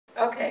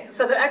Okay,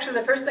 so actually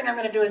the first thing I'm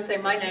going to do is say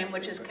my name,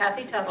 which is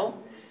Kathy Tuttle,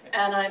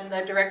 and I'm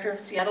the director of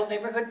Seattle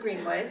Neighborhood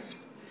Greenways.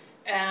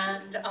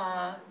 And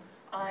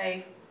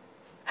I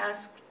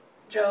asked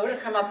Joe to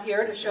come up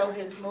here to show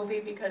his movie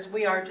because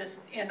we are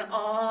just in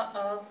awe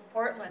of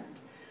Portland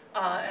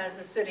as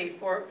a city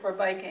for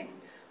biking.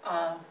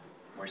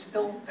 We're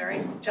still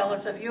very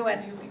jealous of you,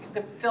 and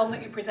the film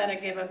that you presented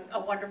gave a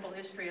wonderful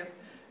history of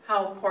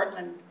how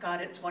Portland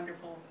got its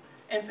wonderful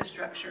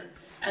infrastructure.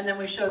 And then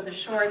we showed the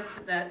short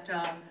that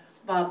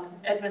Bob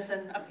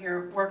Edmondson up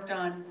here worked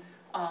on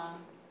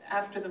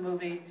after the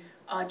movie,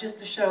 just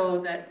to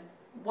show that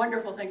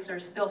wonderful things are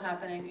still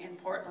happening in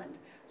Portland.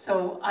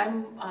 So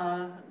I'm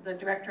the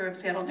director of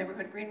Seattle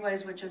Neighborhood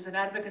Greenways, which is an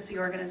advocacy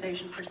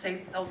organization for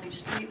safe, healthy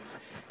streets.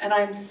 And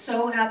I'm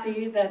so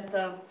happy that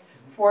the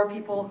 4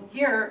 people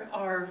here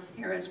are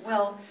here as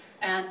well.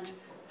 And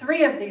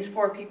 3 of these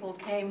 4 people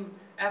came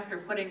after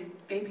putting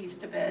babies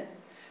to bed,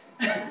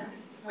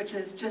 which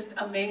is just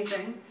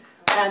amazing.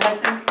 And I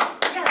think,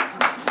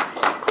 yeah.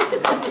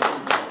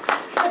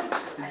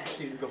 I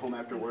actually need to go home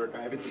after work.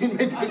 I haven't seen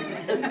my babies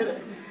yet today.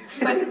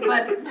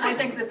 But I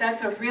think that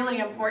that's a really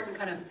important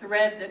kind of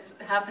thread that's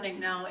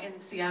happening now in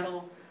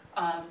Seattle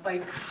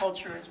bike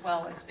culture as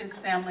well, is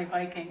family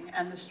biking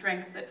and the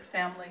strength that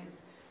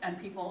families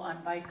and people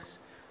on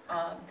bikes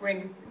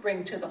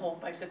bring to the whole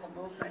bicycle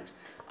movement.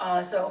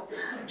 So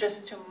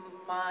just to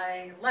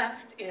my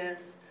left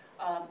is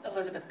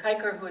Elizabeth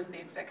Kiker, who is the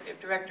executive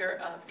director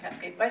of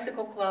Cascade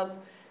Bicycle Club,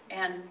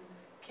 and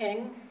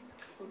King,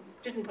 who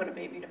didn't put a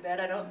baby to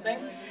bed, I don't think,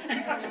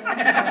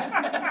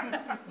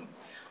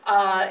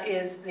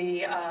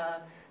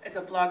 is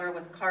a blogger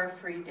with Car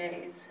Free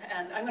Days.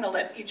 And I'm going to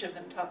let each of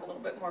them talk a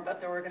little bit more about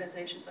their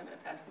organizations. I'm going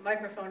to pass the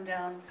microphone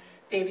down.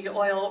 Davey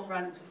Oil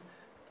runs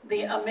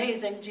the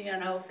amazing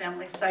GNO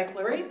Family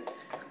Cyclery.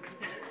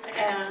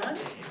 And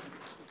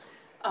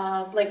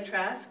Blake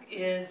Trask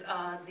is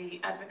the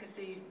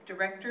advocacy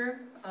director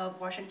of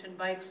Washington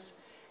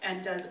Bikes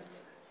and does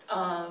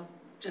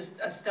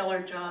just a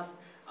stellar job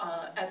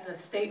at the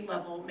state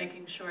level,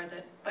 making sure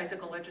that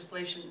bicycle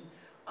legislation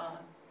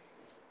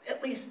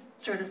at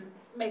least sort of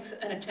makes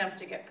an attempt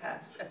to get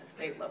passed at the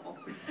state level.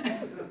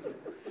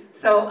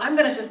 So I'm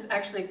going to just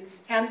actually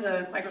hand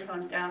the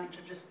microphone down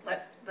to just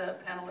let the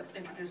panelists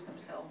introduce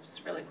themselves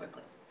really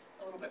quickly,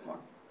 a little bit more.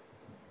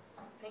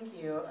 Thank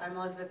you. I'm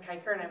Elizabeth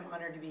Kiker, and I'm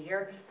honored to be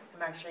here.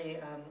 I'm actually,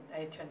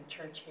 I attend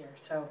church here,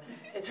 so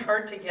it's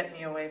hard to get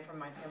me away from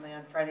my family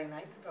on Friday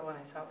nights, but when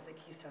I saw it was at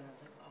Keystone, I was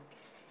like,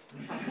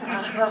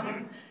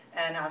 okay.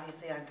 And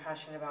obviously I'm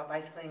passionate about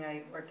bicycling.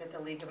 I worked at the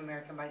League of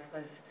American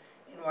Bicyclists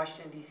in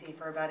Washington, D.C.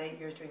 for about 8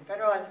 years doing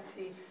federal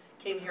advocacy.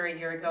 Came here a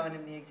year ago, and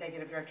I'm the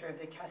executive director of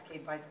the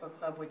Cascade Bicycle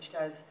Club, which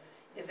does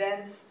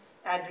events,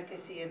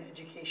 advocacy, and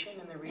education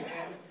in the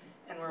region.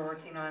 And we're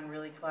working on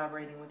really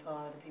collaborating with a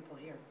lot of the people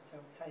here. So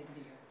excited to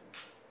be here.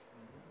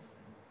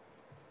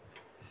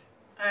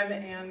 I'm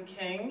Ann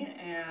King,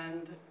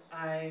 and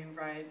I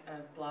write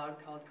a blog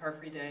called Car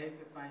Free Days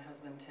with my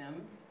husband,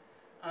 Tim.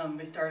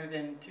 We started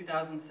in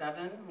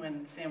 2007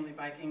 when family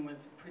biking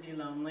was pretty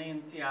lonely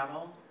in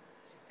Seattle.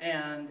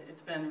 And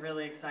it's been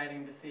really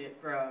exciting to see it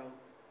grow.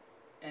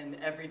 And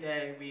every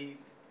day we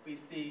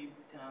see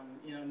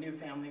new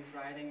families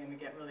riding, and we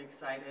get really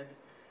excited.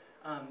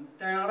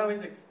 They're not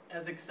always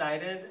as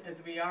excited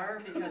as we are,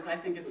 because I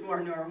think it's more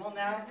normal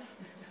now.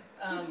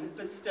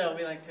 But still,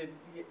 we like to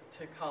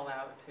call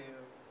out to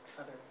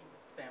other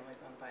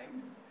families on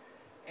bikes.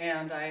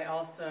 And I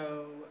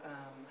also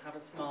have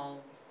a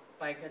small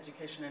bike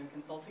education and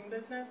consulting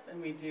business,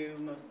 and we do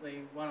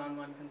mostly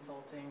one-on-one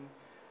consulting,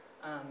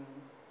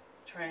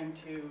 trying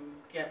to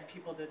get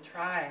people to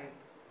try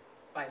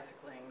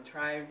bicycling,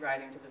 try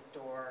riding to the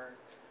store,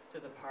 to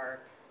the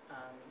park.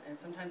 And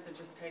sometimes it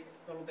just takes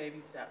little baby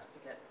steps to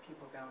get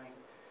people going.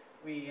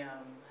 We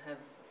have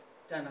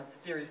done a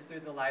series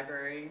through the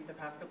library the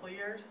past couple of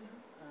years.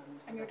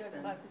 So and you're doing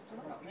classes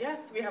tomorrow?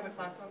 Yes, we have a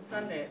class on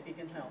Sunday at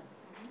Beacon Hill.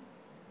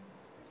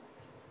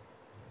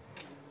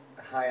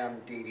 Hi, I'm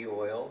Davey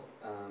Oil.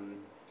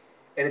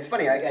 And it's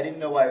funny, I didn't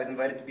know why I was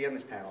invited to be on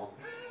this panel.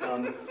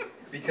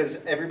 Because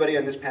everybody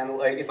on this panel,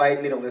 like, if I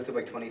had made a list of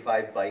like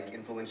 25 bike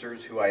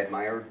influencers who I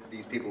admired,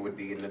 these people would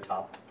be in the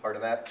top part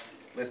of that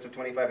list of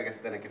 25. I guess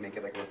then I could make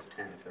it like a list of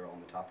 10 if they're all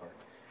in the top part.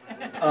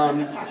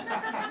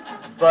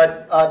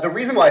 But the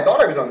reason why I thought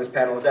I was on this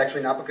panel is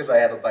actually not because I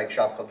have a bike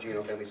shop called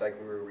GNO Family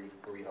Cycling where we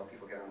help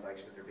people get on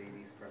bikes with their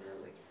babies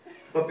primarily,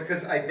 but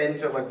because I've been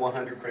to like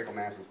 100 critical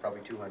masses,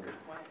 probably 200.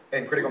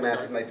 And critical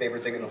mass is my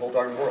favorite thing in the whole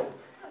darn world.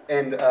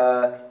 And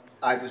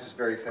I was just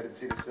very excited to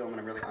see this film, and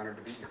I'm really honored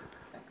to be here.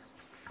 Thanks.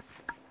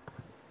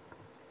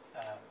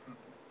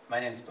 My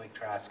name is Blake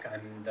Trask.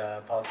 I'm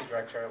the policy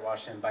director at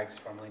Washington Bikes,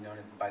 formerly known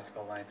as the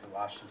Bicycle Alliance of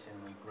Washington.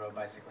 We grow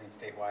bicycling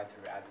statewide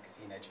through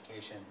advocacy and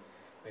education.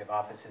 We have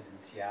offices in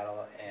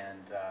Seattle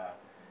and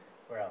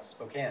where else?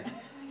 Spokane.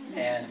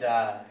 And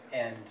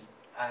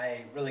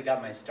I really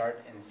got my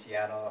start in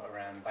Seattle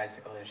around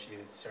bicycle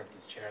issues, served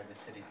as chair of the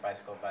city's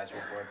bicycle advisory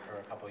board for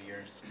a couple of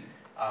years.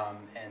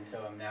 And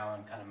so I'm now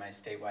on kind of my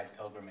statewide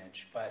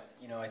pilgrimage. But,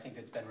 you know, I think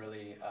it's been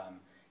really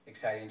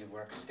exciting to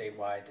work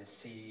statewide to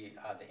see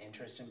the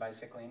interest in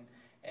bicycling.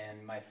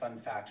 And my fun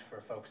fact for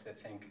folks that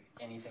think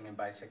anything in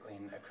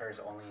bicycling occurs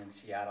only in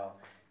Seattle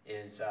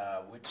is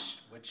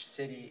which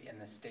city in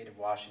the state of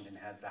Washington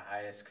has the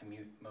highest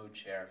commute mode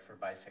share for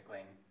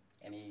bicycling?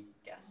 Any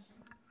guess?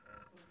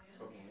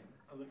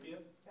 Olympia?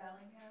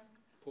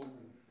 Bellingham?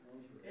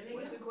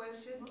 What's the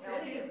question?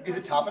 Is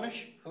it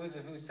Toppenish? Who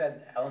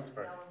said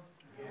Ellensburg?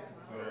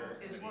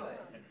 Is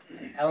what?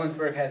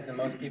 Ellensburg has the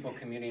most people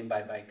commuting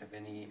by bike of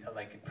any,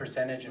 like,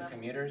 percentage of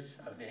commuters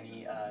of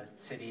any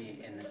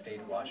city in the state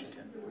of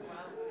Washington.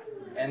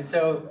 And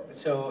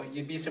so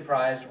you'd be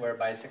surprised where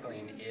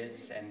bicycling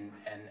is and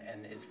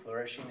is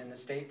flourishing in the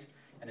state.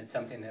 And it's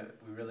something that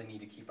we really need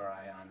to keep our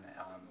eye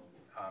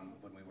on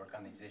when we work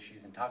on these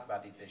issues and talk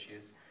about these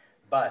issues.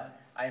 But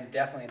I am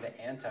definitely the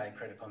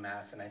anti-critical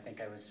mass, and I think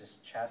I was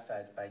just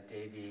chastised by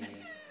Davey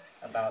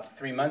about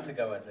 3 months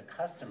ago as a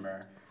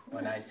customer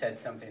when I said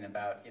something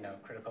about, you know,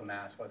 critical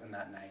mass wasn't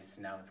that nice,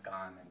 now it's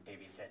gone. And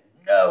Davey said,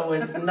 no,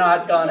 it's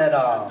not gone at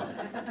all.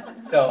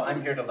 So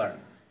I'm here to learn.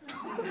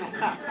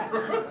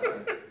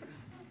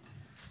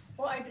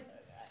 Well,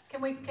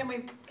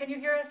 can you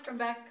hear us from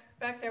back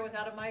there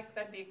without a mic?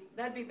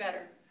 That'd be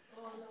better.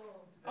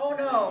 Oh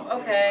no,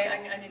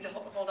 okay, I need to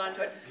hold on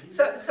to it.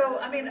 So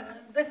I mean,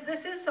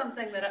 this is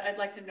something that I'd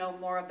like to know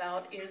more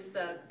about, is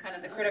the kind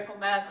of the critical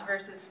mass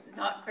versus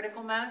not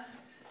critical mass,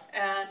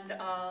 and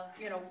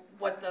you know,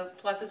 what the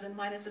pluses and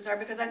minuses are,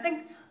 because I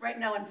think right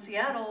now in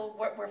Seattle,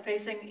 what we're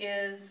facing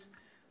is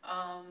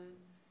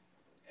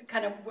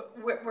kind of,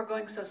 we're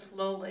going so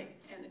slowly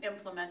in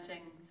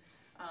implementing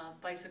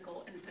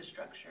bicycle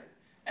infrastructure,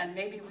 and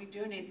maybe we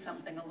do need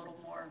something a little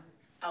more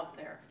out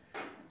there.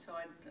 And so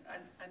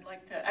I'd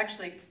like to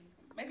actually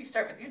maybe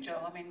start with you,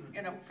 Joe. I mean,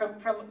 you know,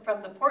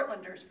 from the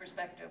Portlanders'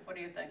 perspective, what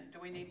do you think? Do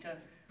we need to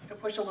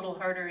push a little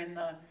harder in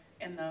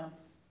the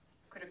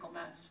critical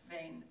mass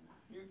vein?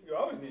 You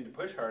always need to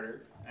push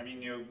harder. I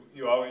mean,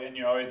 you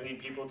always need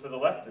people to the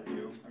left of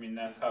you. I mean,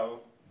 that's how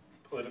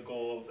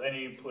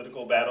any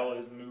political battle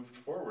is moved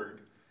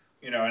forward.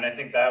 You know, and I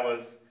think that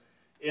was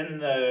in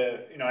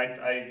the, you know,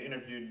 I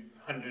interviewed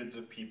hundreds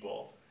of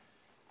people.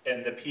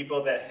 And the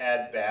people that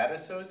had bad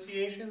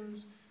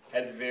associations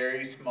had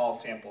very small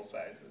sample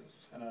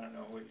sizes. And I don't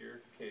know what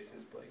your case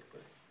is, Blake,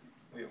 but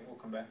we'll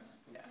come back.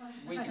 Yeah,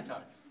 we can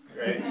talk.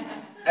 Right?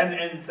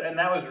 And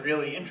that was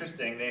really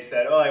interesting. They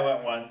said, oh, I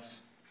went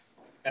once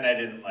and I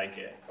didn't like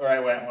it. Or I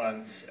went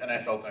once and I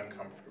felt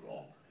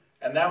uncomfortable.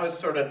 And that was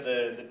sort of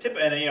the tip.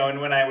 And, you know,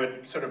 and when I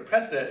would sort of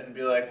press it and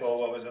be like, well,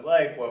 what was it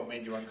like? What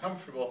made you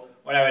uncomfortable?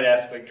 When I would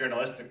ask like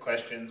journalistic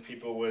questions,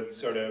 people would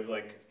sort of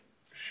like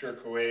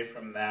shirk away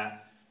from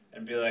that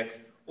and be like,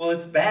 well,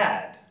 it's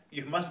bad.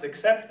 You must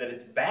accept that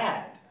it's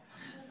bad.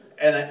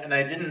 And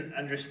I didn't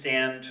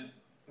understand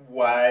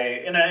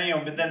why, and I, you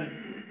know, but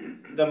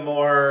then the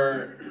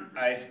more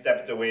I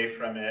stepped away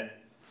from it,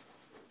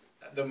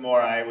 the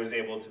more I was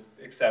able to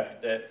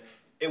accept that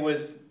it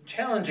was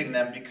challenging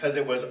them because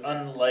it was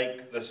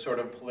unlike the sort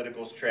of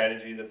political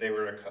strategy that they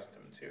were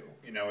accustomed to,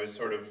 you know, is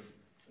sort of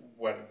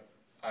what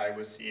I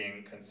was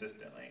seeing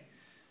consistently.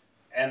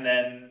 And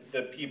then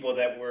the people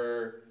that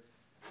were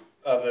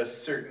of a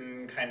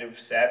certain kind of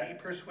savvy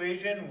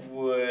persuasion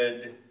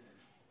would,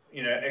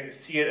 you know,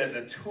 see it as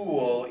a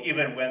tool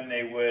even when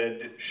they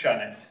would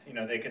shun it. You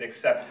know, they could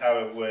accept how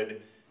it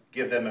would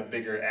give them a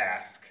bigger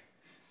ask.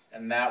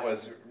 And that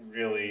was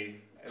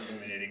really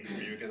illuminating for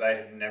me because I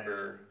had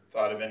never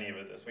thought of any of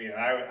it this way. You know,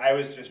 I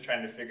was just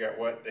trying to figure out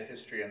what the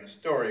history and the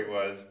story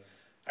was.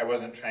 I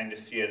wasn't trying to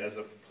see it as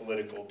a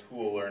political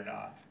tool or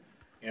not.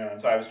 You know, and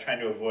so I was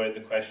trying to avoid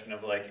the question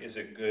of like, is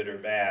it good or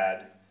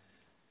bad?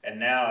 And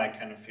now I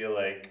kind of feel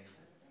like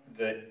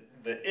the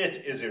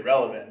it is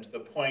irrelevant. The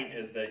point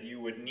is that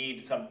you would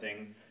need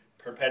something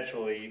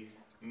perpetually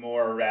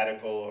more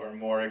radical or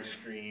more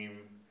extreme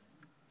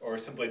or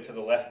simply to the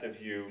left of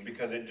you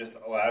because it just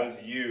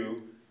allows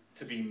you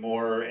to be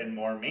more and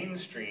more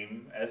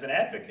mainstream as an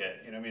advocate.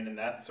 You know what I mean? And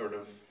that's sort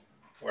of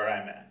where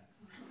I'm at.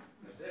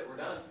 That's it, we're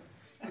done.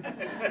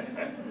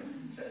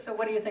 So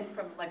what do you think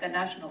from like a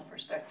national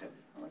perspective,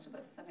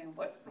 Elizabeth? I mean,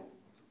 what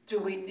do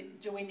we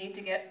need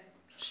to get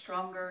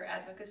stronger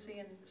advocacy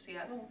in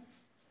Seattle?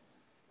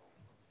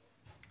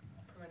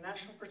 From a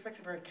national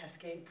perspective or a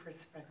Cascade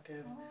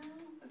perspective?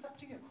 It's up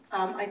to you.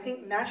 I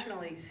think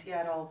nationally,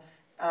 Seattle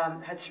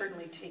had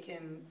certainly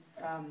taken,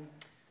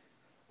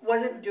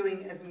 wasn't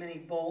doing as many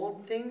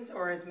bold things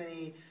or as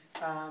many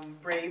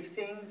brave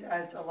things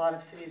as a lot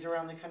of cities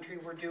around the country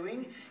were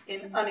doing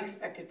in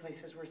unexpected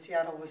places where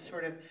Seattle was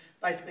sort of,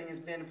 bicycling has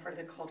been a part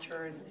of the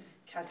culture, and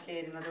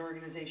Cascade and other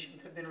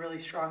organizations have been really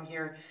strong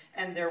here.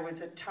 And there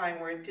was a time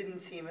where it didn't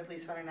seem, at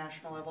least on a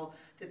national level,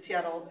 that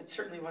Seattle, it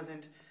certainly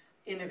wasn't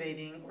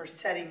innovating or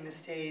setting the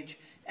stage,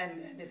 and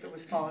if it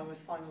was falling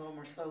a little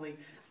more slowly.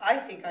 I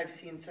think I've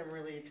seen some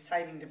really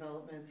exciting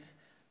developments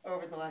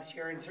over the last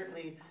year, and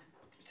certainly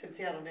since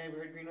Seattle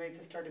Neighborhood Greenways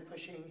has started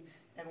pushing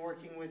and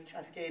working with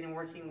Cascade and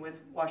working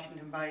with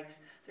Washington Bikes,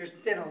 there's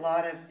been a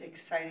lot of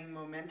exciting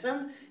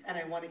momentum, and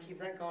I want to keep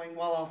that going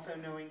while also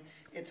knowing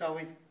it's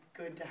always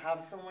good to have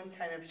someone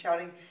kind of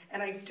shouting,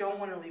 and I don't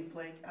want to leave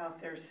Blake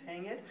out there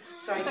saying it,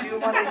 so I do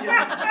want to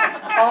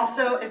just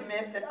also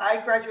admit that I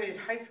graduated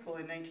high school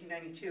in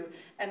 1992,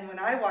 and when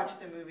I watched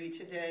the movie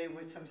today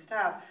with some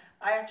staff,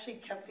 I actually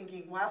kept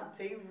thinking, wow,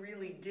 they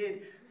really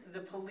did.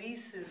 The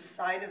police's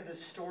side of the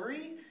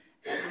story,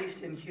 at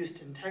least in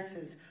Houston,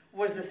 Texas,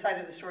 was the side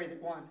of the story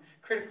that won.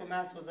 Critical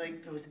mass was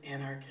like, those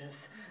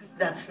anarchists,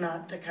 that's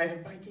not the kind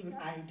of biking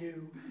I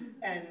do.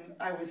 And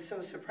I was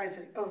so surprised,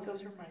 like, oh,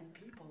 those are my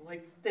people.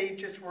 Like, they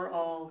just were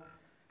all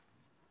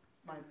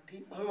my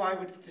people, who I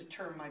would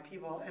term my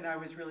people, and I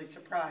was really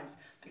surprised,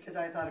 because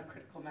I thought of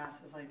critical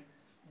mass as like,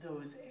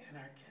 those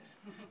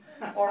anarchists,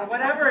 or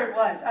whatever it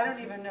was. I don't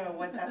even know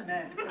what that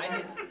meant, because I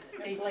was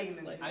 18.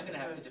 And I'm going to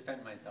have to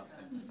defend myself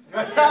soon.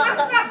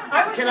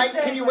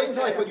 Can you wait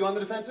until I put you on the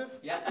defensive?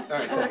 Yeah. All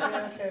right, cool.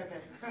 Okay.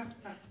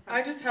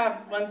 I just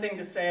have one thing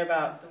to say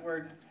about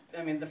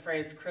the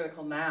phrase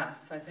critical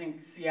mass. I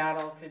think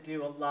Seattle could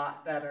do a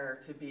lot better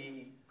to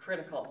be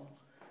critical.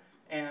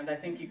 And I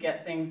think you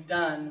get things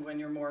done when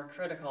you're more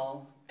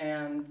critical.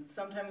 And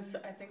sometimes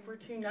I think we're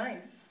too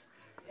nice.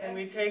 And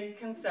we take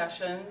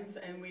concessions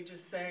and we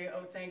just say,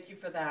 oh, thank you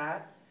for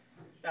that.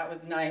 That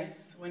was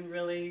nice, when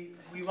really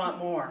we want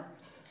more.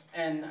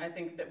 And I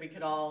think that we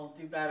could all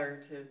do better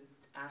to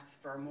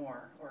ask for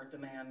more or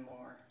demand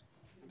more.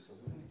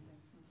 Absolutely.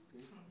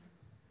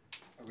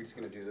 Are we just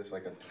going to do this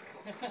like a...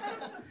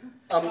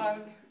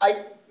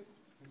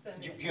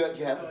 Do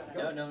you have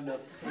it? No.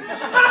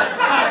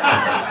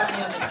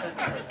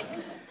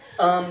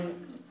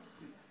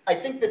 I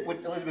think that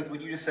Elizabeth,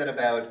 what you just said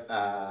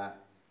about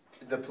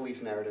the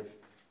police narrative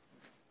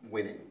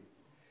winning.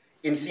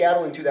 In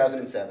Seattle in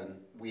 2007,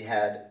 we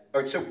had,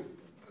 so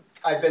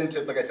I've been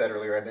to, like I said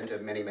earlier, I've been to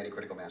many, many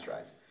critical mass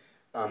rides.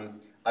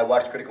 I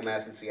watched critical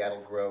mass in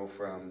Seattle grow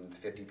from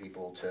 50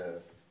 people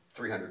to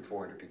 300,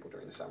 400 people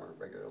during the summer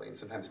regularly, and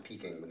sometimes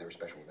peaking when there were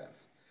special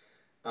events.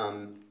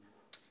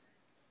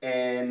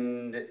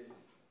 And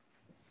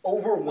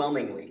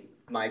overwhelmingly,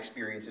 my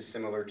experience is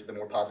similar to the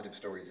more positive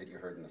stories that you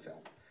heard in the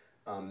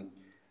film.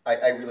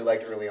 I really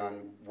liked early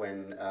on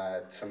when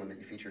someone that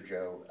you featured,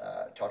 Joe,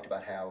 talked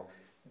about how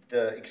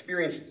the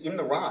experience in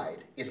the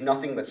ride is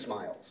nothing but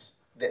smiles.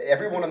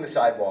 Everyone on the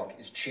sidewalk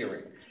is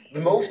cheering.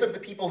 Most of the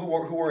people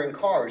who are in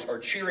cars are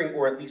cheering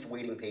or at least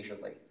waiting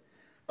patiently.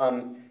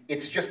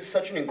 It's just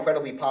such an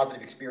incredibly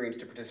positive experience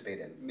to participate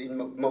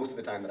in most of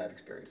the time that I've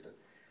experienced it.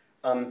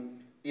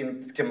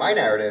 To my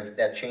narrative,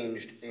 that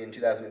changed in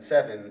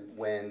 2007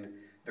 when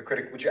the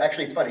critic, which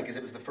actually it's funny because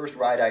it was the first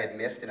ride I had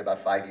missed in about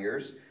 5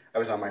 years. I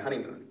was on my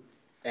honeymoon,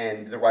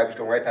 and the ride was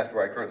going right past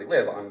where I currently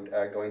live,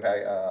 going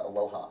by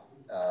Aloha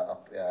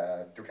up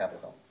through Capitol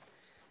Hill.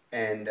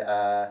 And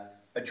a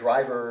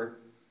driver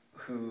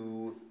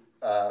who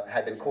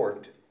had been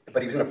corked,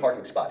 but he was in a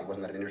parking spot. He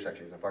wasn't at an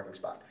intersection, he was in a parking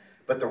spot.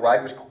 But the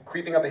ride was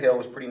creeping up a hill, it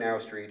was a pretty narrow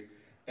street,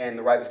 and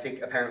the ride was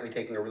apparently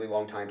taking a really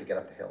long time to get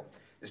up the hill.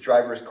 This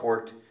driver is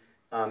corked,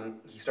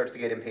 he starts to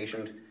get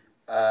impatient.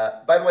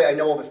 By the way, I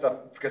know all this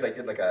stuff because I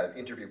did like an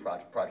interview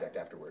project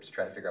afterwards to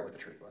try to figure out what the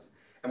truth was.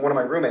 And one of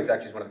my roommates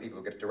actually is one of the people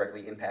who gets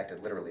directly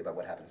impacted literally by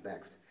what happens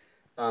next.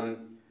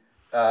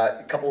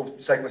 A couple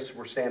of cyclists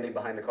were standing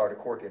behind the car to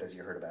cork it, as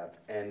you heard about,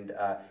 and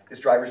this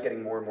driver's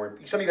getting more and more.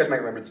 Some of you guys might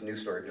remember this news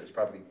story, but you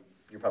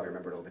probably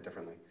remember it a little bit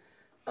differently.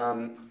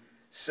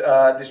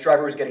 This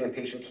driver was getting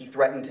impatient. He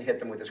threatened to hit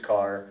them with his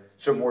car,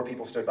 so more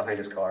people stood behind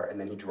his car, and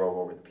then he drove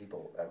over the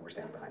people who were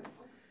standing behind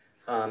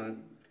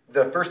him.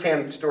 The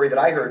first-hand story that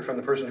I heard from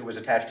the person who was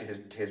attached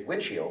to his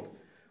windshield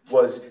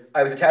was,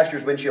 I was attached to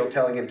his windshield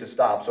telling him to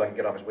stop so I could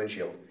get off his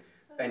windshield,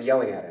 and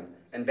yelling at him,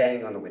 and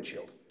banging on the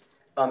windshield.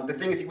 The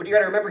thing is, what you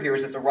gotta remember here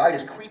is that the ride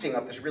is creeping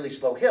up this really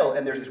slow hill,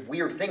 and there's this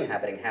weird thing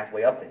happening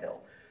halfway up the hill.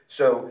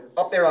 So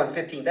up there on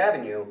 15th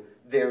Avenue,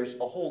 there's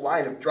a whole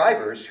line of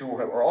drivers who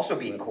are also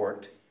being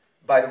corked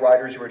by the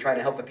riders who are trying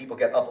to help the people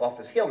get up off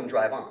this hill and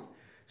drive on.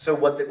 So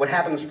what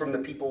happens from the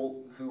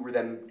people who were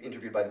then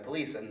interviewed by the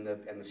police and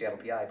the Seattle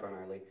PI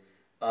primarily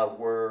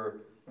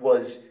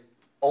was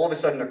all of a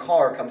sudden a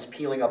car comes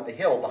peeling up the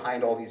hill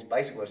behind all these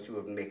bicyclists who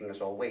have been making us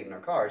all wait in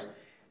our cars,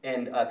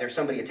 and there's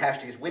somebody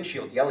attached to his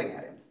windshield yelling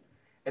at him.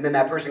 And then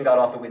that person got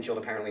off the windshield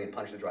apparently and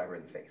punched the driver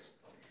in the face.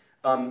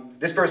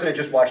 This person had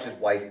just watched his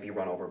wife be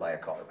run over by a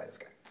car by this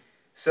guy.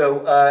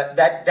 So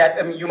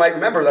I mean, you might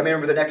remember, I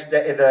remember the next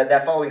day,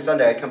 that following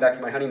Sunday, I'd come back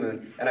from my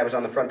honeymoon, and I was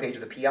on the front page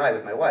of the PI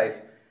with my wife,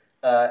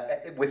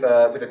 with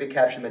a big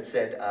caption that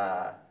said,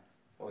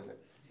 what was it?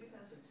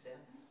 2007?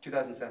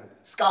 2007.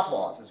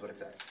 Scofflaws is what it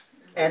says.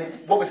 And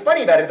what was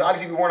funny about it is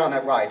obviously we weren't on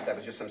that ride, so that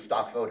was just some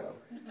stock photo.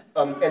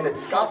 And that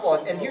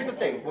scofflaws, and here's the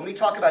thing, when we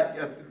talk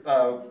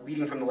about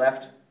leading from the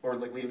left, or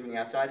like leading from the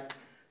outside,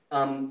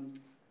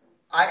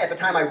 at the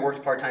time I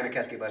worked part-time at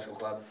Cascade Bicycle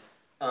Club,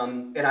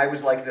 and I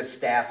was like the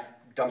staff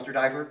dumpster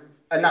diver.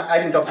 I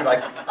didn't dumpster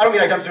dive, I don't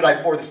mean I dumpster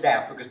dive for the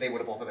staff, because they would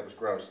have all thought that was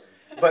gross.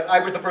 But I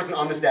was the person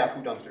on the staff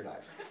who dumpster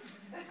dived.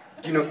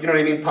 You know what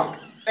I mean? Punk.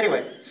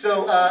 Anyway,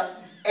 so,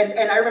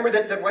 and I remember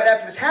that right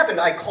after this happened,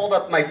 I called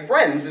up my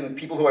friends and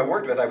people who I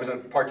worked with. I was a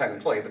part-time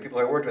employee, but people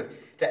who I worked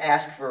with, to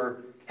ask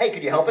for, hey,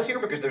 could you help us here?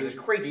 Because there's this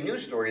crazy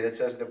news story that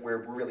says that we're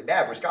really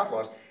bad, we're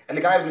scofflaws. And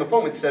the guy I was on the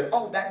phone with said,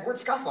 oh, that word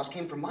scofflaws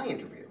came from my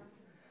interview.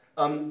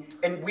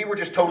 And we were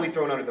just totally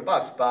thrown under the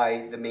bus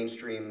by the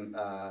mainstream,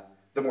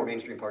 the more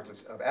mainstream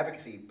parts of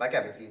advocacy, bike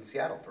advocacy in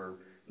Seattle for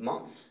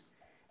months.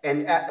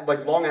 And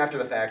like long after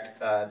the fact,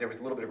 there was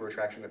a little bit of a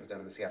retraction that was done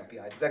in the Seattle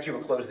PI. It's actually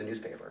what closed the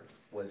newspaper,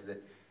 was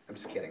that, I'm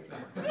just kidding.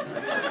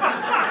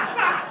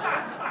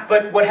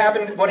 But what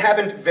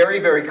happened very,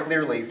 very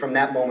clearly from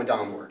that moment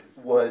onward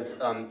was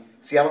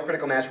Seattle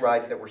critical mass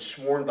rides that were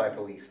sworn by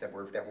police, that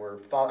were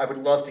I would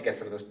love to get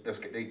some of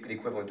the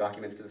equivalent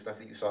documents to the stuff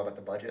that you saw about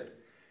the budget.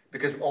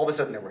 Because all of a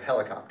sudden there were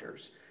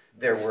helicopters,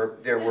 there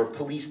were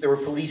police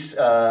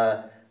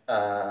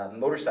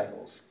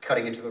motorcycles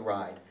cutting into the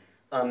ride.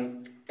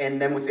 And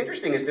then what's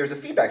interesting is there's a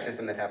feedback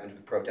system that happens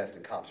with protest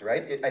and cops,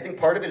 right? I think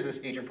part of it is this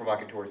agent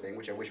provocateur thing,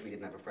 which I wish we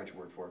didn't have a French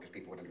word for, because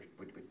people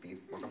would be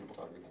more comfortable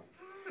talking about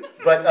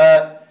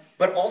it.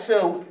 But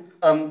also,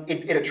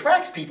 it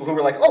attracts people who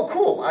are like, oh,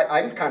 cool,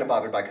 I'm kind of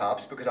bothered by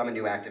cops because I'm a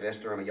new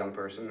activist, or I'm a young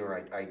person,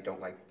 or I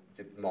don't like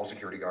the mall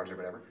security guards or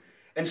whatever.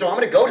 And so I'm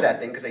going to go to that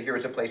thing because I hear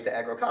it's a place to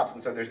aggro cops.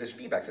 And so there's this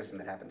feedback system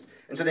that happens.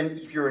 And so then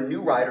if you're a new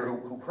rider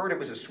who heard it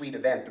was a sweet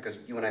event because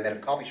you and I met at a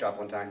coffee shop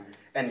one time,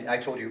 and I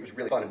told you it was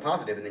really fun and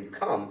positive, and then you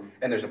come,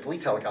 and there's a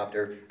police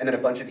helicopter, and then a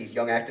bunch of these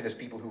young activist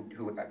people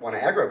who want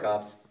to aggro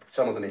cops,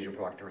 some of them agent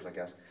provocateurs, I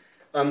guess,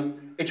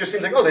 it just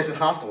seems like, oh, this is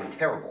hostile and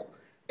terrible.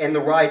 And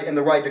the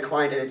ride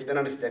declined, and it's been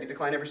on a steady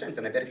decline ever since.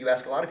 And I bet if you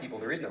ask a lot of people,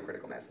 there is no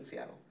critical mass in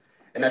Seattle.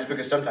 And that's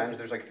because sometimes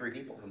there's like 3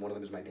 people, and one of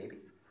them is my baby.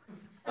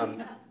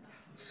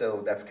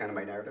 So that's kind of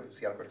my narrative of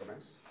Seattle critical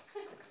mass.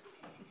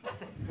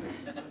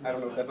 I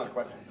don't know, that's not a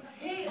question.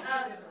 Hey,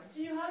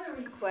 do you have a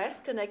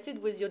request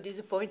connected with your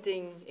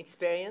disappointing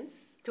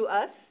experience to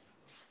us?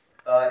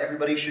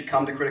 Everybody should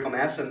come to critical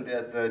mass on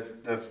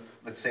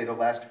let's say the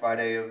last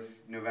Friday of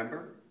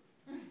November.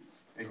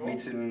 It Cool.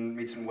 meets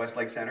in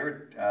Westlake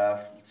Center.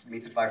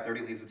 Meets at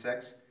 5:30, leaves at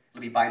 6.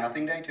 It'll be Buy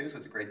Nothing Day too, so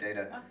it's a great day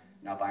to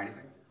not buy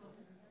anything.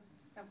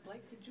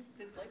 Blake,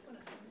 did Blake want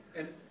to say?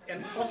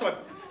 And also, I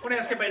want to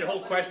ask everybody to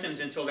hold questions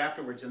until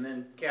afterwards, and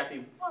then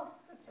Kathy, Well,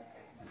 that's okay.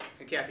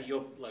 and Kathy,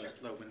 you'll let us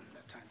know when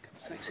that time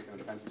comes. Thanks. No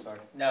defense, I'm sorry.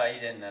 No, you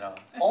didn't at all.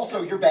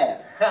 Also, you're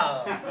bad.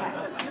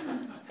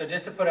 So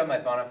just to put up my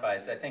bona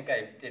fides, I think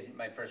I did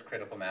my first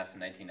critical mass in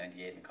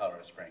 1998 in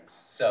Colorado Springs.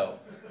 So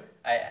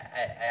I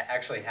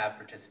actually have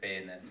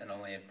participated in this, and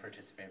only have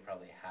participated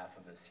probably half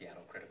of a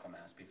Seattle critical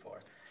mass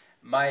before.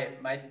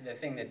 The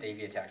thing that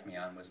Davey attacked me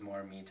on was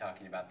more me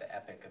talking about the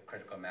epic of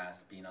critical mass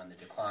being on the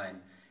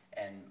decline,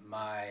 and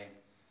my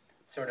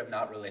sort of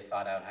not really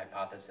thought out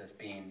hypothesis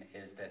being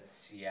is that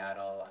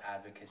Seattle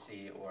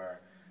advocacy or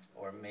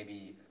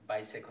maybe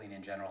bicycling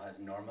in general has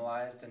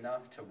normalized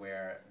enough to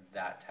where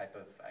that type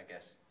of, I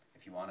guess,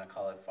 if you want to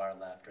call it far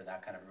left, or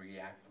that kind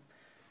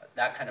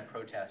of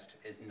protest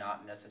is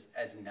not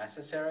as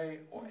necessary,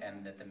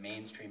 and that the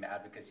mainstream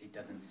advocacy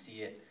doesn't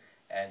see it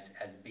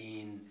as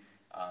being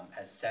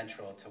as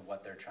central to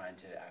what they're trying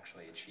to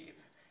actually achieve.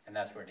 And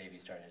that's where Davey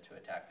started to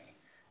attack me.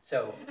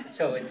 So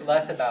it's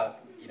less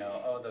about,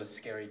 oh, those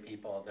scary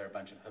people, they're a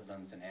bunch of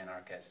hoodlums and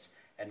anarchists,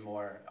 and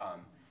more,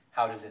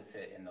 how does it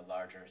fit in the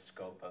larger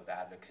scope of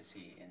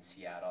advocacy in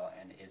Seattle,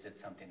 and is it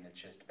something that's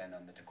just been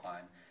on the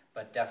decline?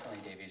 But definitely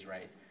Davey's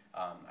right.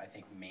 I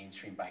think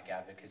mainstream bike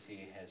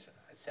advocacy has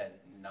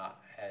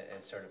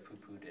sort of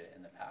poo-pooed it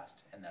in the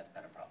past, and that's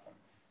been a problem.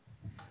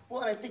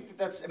 Well, and I think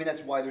that's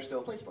why there's still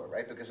a place for it,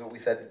 right? Because of what we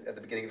said at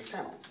the beginning of this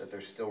panel, that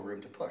there's still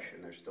room to push,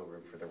 and there's still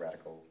room for the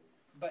radical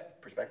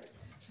perspective.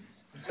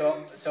 So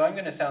I'm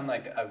going to sound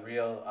like a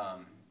real,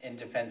 in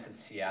defense of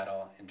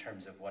Seattle in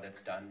terms of what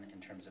it's done,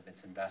 in terms of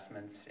its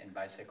investments in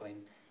bicycling,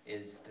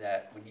 is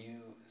that when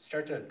you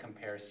start to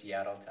compare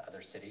Seattle to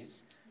other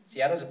cities,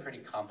 Seattle's a pretty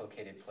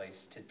complicated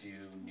place to do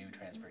new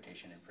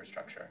transportation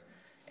infrastructure.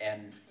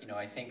 And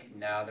I think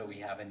now that we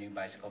have a new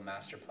bicycle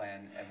master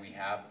plan, and we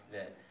have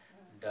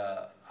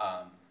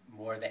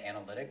more the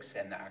analytics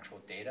and the actual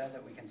data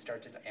that we can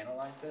start to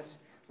analyze this,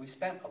 we've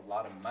spent a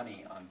lot of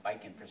money on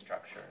bike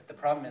infrastructure. The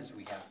problem is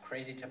we have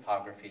crazy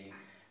topography,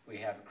 we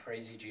have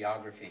crazy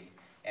geography,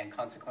 and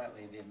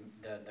consequently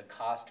the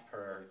cost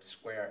per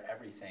square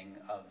everything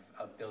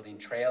of building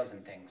trails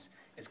and things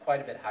is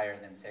quite a bit higher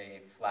than, say,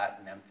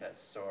 flat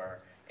Memphis or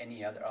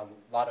a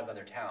lot of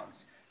other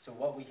towns. So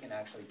what we can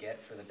actually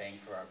get for the bang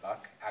for our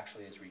buck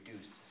actually is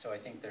reduced. So I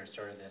think there's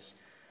sort of this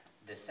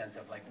sense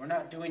of like, we're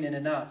not doing it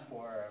enough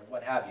or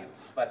what have you.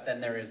 But then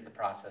there is the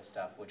process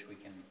stuff, which we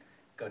can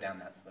go down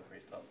that slippery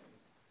slope.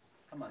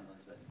 Come on,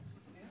 Elizabeth.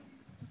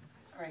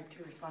 All right,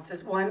 2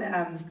 responses. One,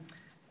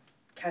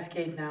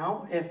 Cascade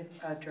Now, if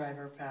a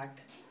driver backed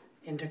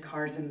into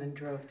cars and then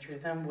drove through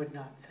them, would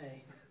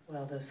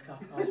well, those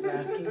scofflaws were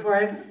asking for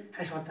it. I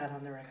just want that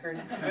on the record.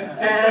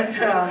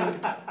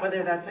 And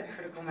whether that's at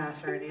Critical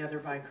Mass or any other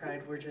bike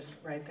ride, we're just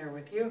right there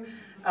with you.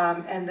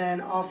 And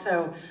then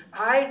also,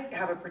 I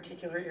have a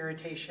particular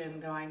irritation,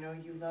 though I know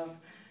you love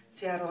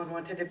Seattle and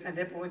want to defend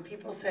it, but when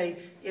people say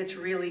it's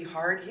really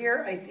hard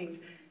here, I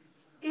think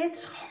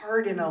it's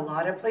hard in a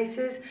lot of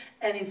places.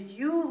 And if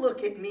you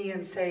look at me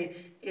and say,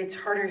 it's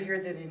harder here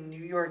than in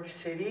New York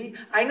City.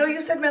 I know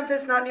you said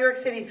Memphis, not New York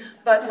City,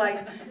 but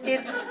like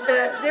it's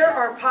there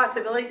are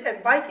possibilities,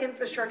 and bike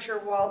infrastructure,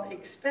 while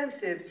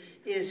expensive,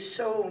 is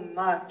so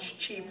much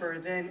cheaper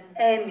than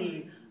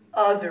any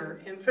other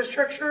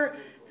infrastructure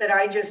that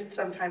I just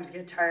sometimes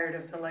get tired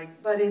of the like,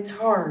 but it's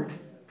hard.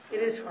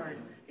 It is hard.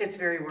 It's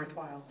very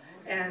worthwhile.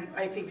 And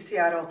I think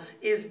Seattle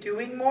is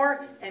doing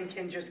more and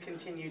can just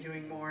continue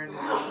doing more and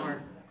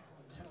more.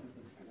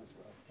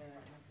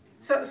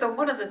 So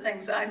one of the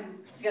things I'm,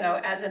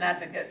 as an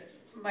advocate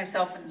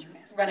myself and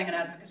running an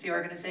advocacy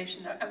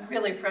organization, I'm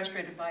really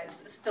frustrated by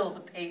is still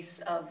the pace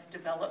of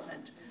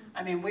development.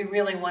 I mean, we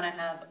really want to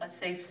have a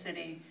safe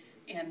city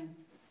in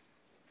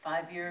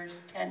 5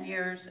 years, 10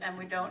 years, and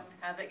we don't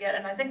have it yet.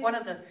 And I think one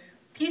of the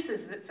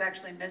pieces that's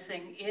actually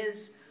missing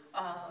is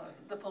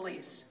the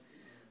police.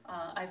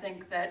 I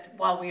think that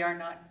while we are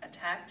not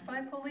attacked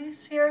by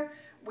police here,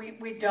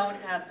 we don't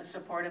have the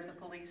support of the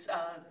police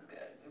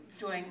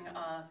doing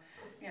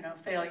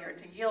failure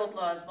to yield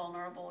laws,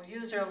 vulnerable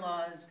user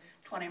laws,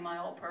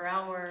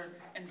 20-mile-per-hour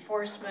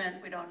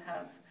enforcement. We don't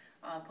have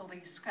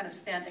police kind of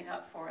standing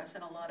up for us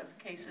in a lot of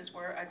cases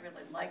where I'd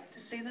really like to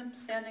see them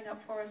standing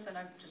up for us, and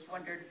I've just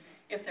wondered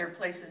if there are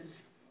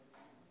places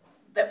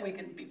that we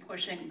can be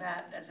pushing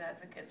that as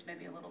advocates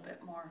maybe a little bit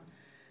more.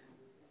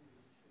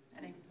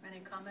 Any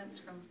comments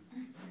from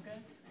you guys?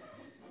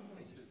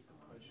 Places to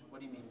push.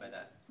 What do you mean by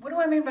that? What do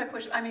I mean by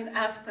push? I mean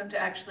ask them to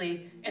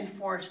actually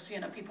enforce,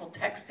 people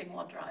texting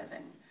while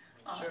driving.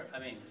 Sure. I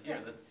mean, here,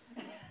 let's.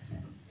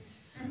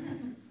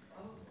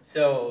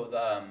 So,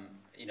 the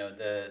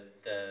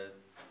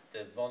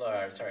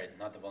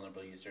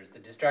vulnerable users, the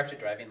distracted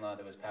driving law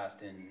that was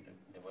passed in,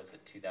 was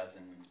it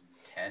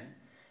 2010,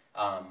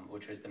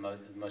 which was the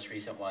most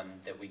recent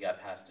one that we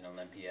got passed in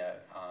Olympia,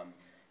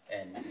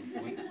 and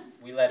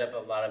we led up a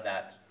lot of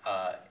that.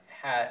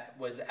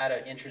 Was at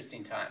an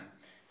interesting time.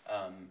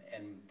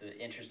 And the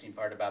interesting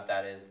part about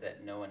that is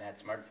that no one had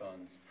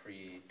smartphones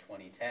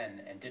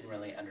pre-2010 and didn't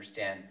really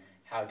understand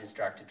how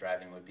distracted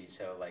driving would be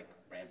so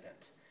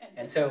rampant.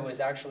 And so it was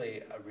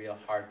actually a real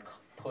hard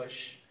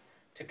push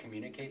to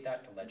communicate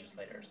that to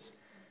legislators.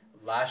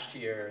 Last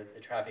year, the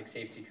Traffic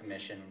Safety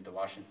Commission, the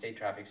Washington State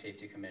Traffic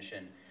Safety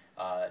Commission,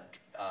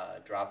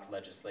 dropped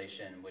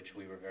legislation which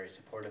we were very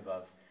supportive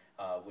of,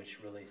 which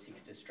really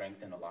seeks to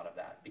strengthen a lot of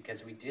that.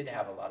 Because we did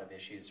have a lot of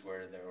issues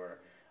where there were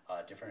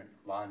different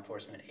law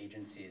enforcement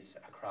agencies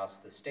across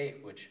the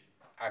state which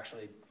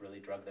actually really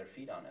drug their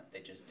feet on it. They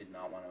just did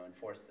not want to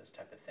enforce this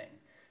type of thing.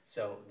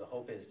 So the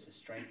hope is to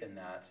strengthen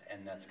that,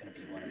 and that's going to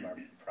be one of our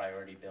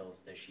priority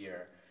bills this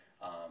year,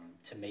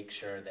 to make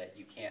sure that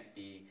you can't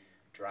be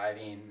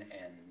driving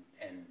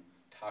and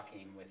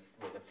talking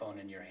with a phone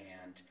in your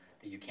hand,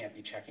 that you can't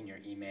be checking your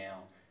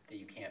email, that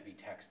you can't be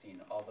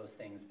texting, all those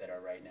things that are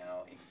right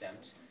now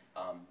exempt.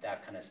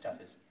 That kind of stuff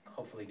is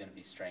hopefully going to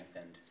be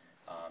strengthened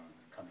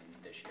coming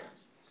this year.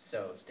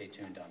 So stay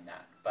tuned on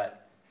that.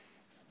 But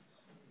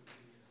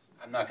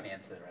I'm not going to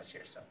answer the rest of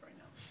your stuff right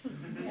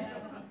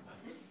now.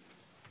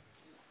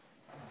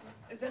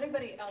 Is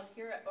anybody out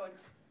here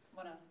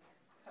want to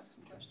have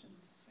some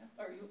questions?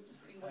 Or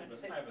you want to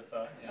say something? I have a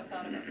thought. Yeah. A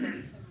thought about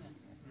policing?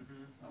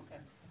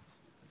 Okay.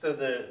 So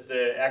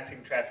the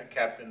acting traffic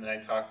captain that I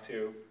talked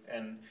to,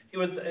 and he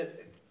was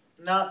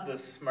not the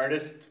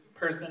smartest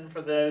person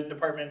for the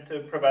department to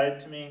provide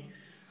to me,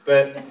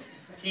 but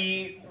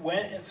he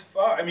went as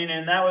far,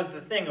 and that was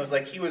the thing, it was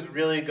like he was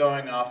really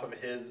going off of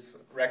his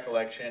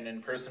recollection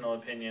and personal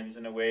opinions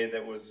in a way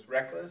that was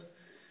reckless,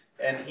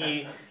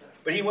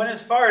 but he went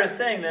as far as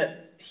saying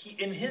that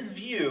in his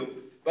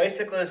view,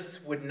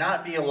 bicyclists would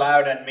not be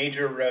allowed on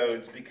major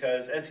roads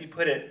because, as he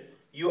put it,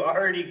 you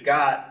already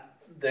got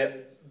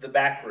the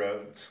back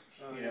roads,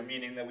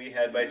 meaning that we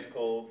had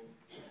bicycle,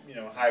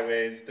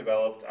 highways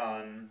developed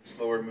on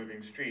slower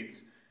moving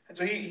streets. And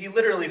so he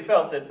literally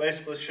felt that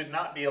bicyclists should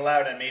not be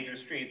allowed on major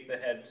streets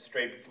that had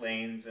striped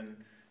lanes and,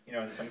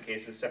 in some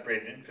cases,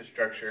 separated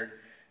infrastructure.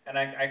 And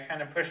I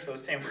kind of pushed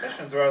those same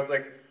questions where I was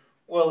like,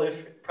 well,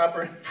 if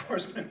proper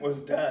enforcement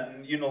was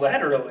done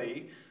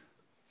unilaterally,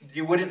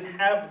 you wouldn't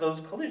have those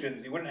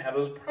collisions, you wouldn't have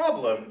those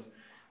problems.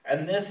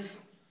 And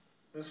this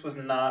was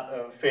not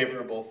a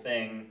favorable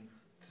thing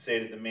to say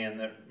to the man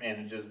that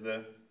manages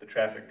the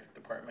traffic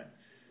department.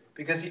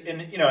 Because,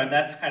 and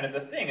that's kind of the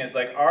thing, is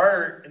like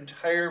our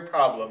entire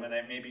problem, and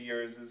maybe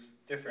yours is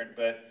different,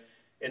 but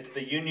it's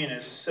the union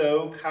is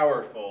so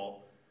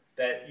powerful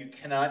that you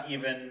cannot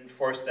even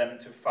force them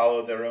to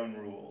follow their own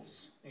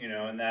rules,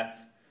 and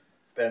that's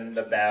been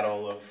the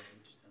battle of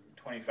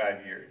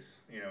 25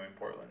 years, in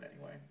Portland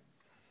anyway.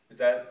 Is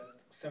that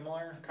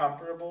similar,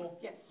 comparable?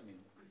 Yes.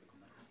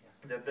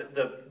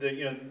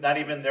 not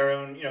even their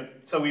own,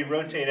 so we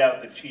rotate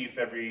out the chief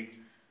every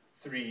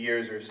 3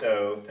 years or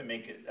so to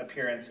make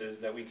appearances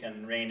that we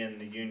can rein in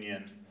the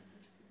union,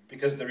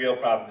 because the real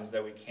problem is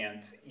that we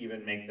can't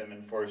even make them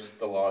enforce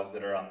the laws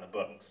that are on the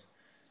books.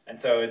 And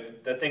so it's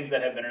the things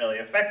that have been really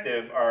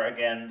effective are,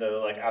 again, the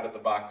like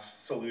out-of-the-box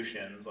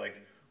solutions, like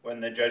when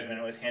the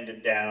judgment was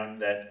handed down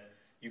that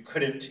you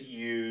couldn't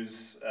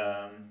use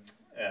a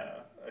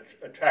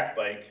track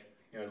bike,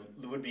 it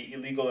would be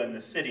illegal in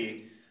the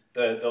city.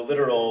 The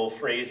literal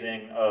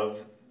phrasing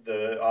of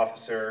the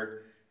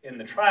officer in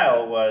the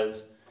trial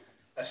was,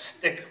 a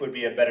stick would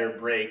be a better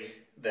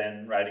brake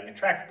than riding a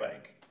track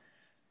bike.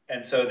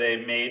 And so they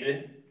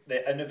made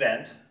an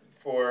event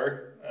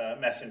for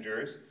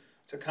messengers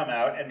to come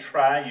out and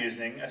try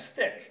using a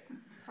stick.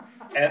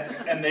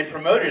 And they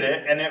promoted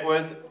it, and it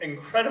was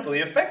incredibly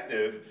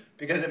effective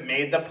because it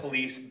made the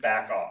police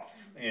back off,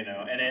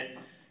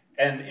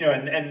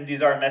 and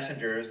these are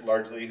messengers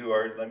largely who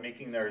are like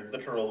making their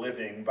literal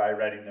living by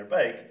riding their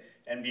bike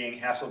and being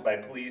hassled by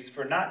police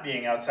for not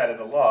being outside of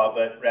the law,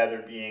 but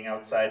rather being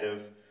outside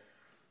of,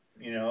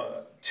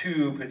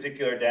 two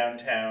particular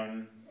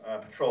downtown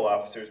patrol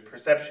officers'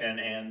 perception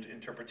and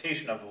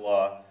interpretation of the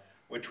law,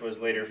 which was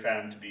later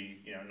found to be,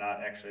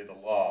 not actually the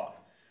law.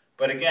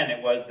 But again,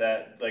 it was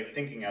that like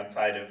thinking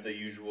outside of the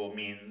usual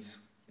means,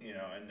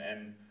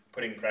 and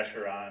putting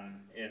pressure on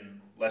in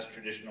less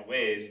traditional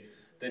ways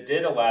that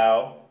did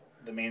allow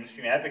the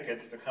mainstream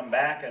advocates to come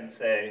back and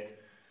say,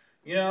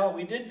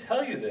 we did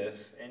tell you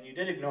this and you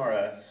did ignore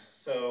us,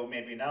 so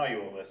maybe now you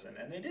will listen.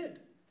 And they did.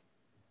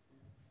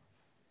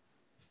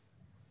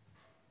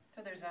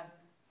 So there's a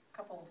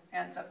couple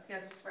hands up.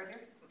 Yes, right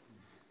here.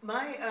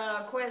 My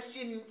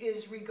question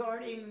is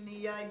regarding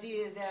the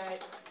idea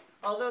that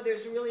although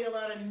there's really a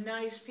lot of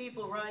nice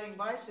people riding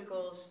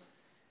bicycles,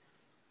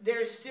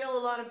 there's still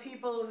a lot of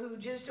people who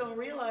just don't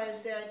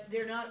realize that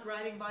they're not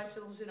riding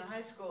bicycles in a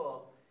high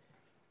school.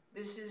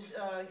 This is,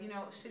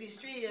 city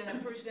street, and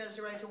a person has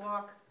the right to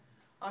walk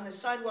on the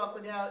sidewalk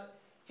without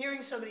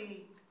hearing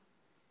somebody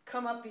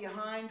come up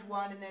behind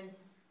one,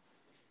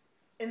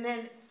 and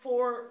then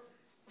 4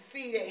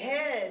 feet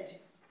ahead.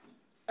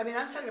 I mean,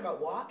 I'm talking about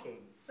walking.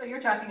 So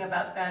you're talking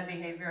about bad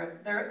behavior.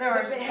 There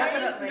are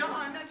definitely... No,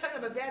 I'm not talking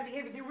about bad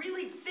behavior. They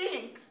really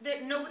think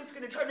that nobody's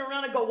going to turn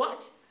around and go,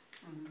 what?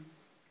 Mm-hmm.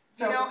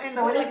 And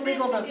so it is like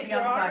legal this, to and get be on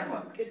your arm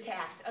sidewalks.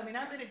 attacked. I mean,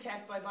 I've been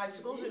attacked by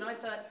bicycles, and I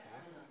thought,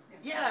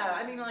 yeah,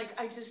 I mean, like,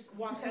 I just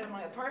walked out of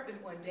my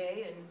apartment one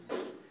day, and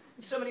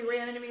somebody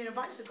ran into me in a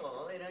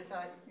bicycle, and I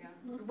thought,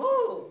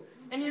 whoa.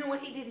 And you know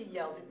what he did? He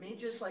yelled at me,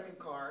 just like a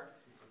car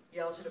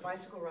yells at a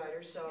bicycle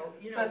rider, so,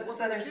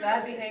 So there's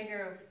bad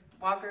behavior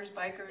of walkers,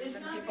 bikers, It's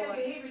and not people... bad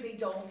behavior, they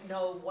don't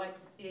know what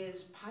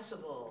is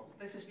possible.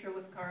 This is true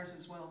with cars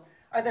as well.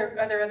 Are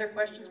there other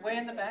questions? Way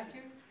in the back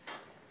here?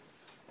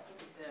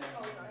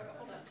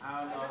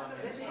 I don't know.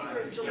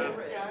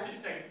 Just a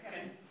second.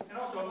 And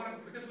also,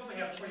 because we only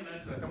have 20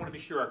 minutes left, I want to be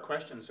sure our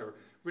questions are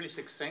really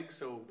succinct,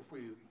 so before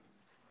you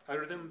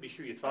utter them, be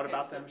sure you thought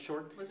about them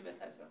short. Elizabeth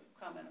has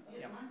a comment about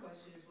Yeah, my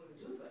question is what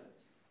to do about it.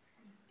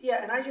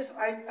 Yeah, and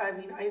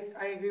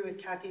I agree with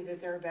Kathy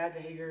that there are bad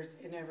behaviors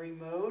in every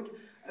mode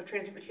of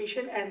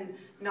transportation and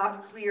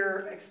not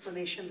clear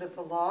explanations of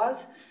the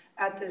laws.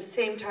 At the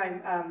same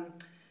time,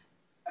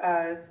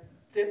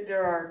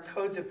 there are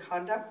codes of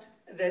conduct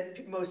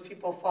that most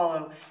people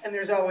follow, and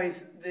there's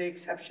always the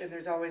exception,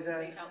 there's always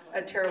a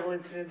terrible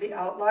incident, the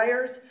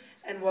outliers.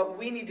 And what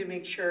we need to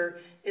make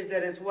sure is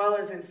that as well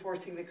as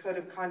enforcing the code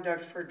of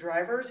conduct for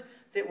drivers,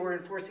 that we're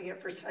enforcing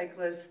it for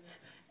cyclists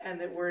and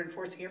that we're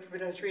enforcing it for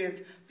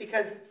pedestrians,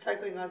 because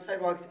cycling on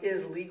sidewalks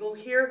is legal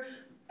here,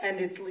 and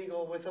it's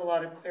legal with a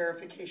lot of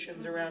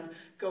clarifications around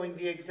going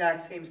the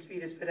exact same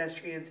speed as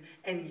pedestrians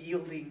and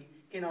yielding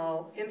in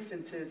all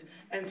instances.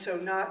 And so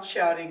not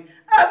shouting,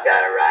 I've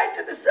got a right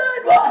to the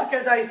sidewalk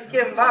as I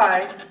skim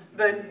by,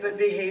 but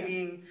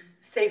behaving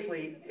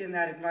safely in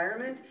that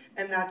environment.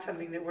 And that's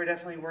something that we're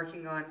definitely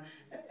working on.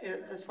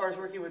 As far as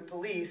working with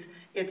police,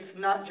 it's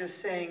not just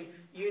saying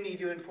you need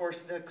to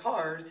enforce the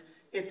cars,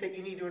 it's that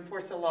you need to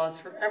enforce the laws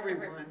for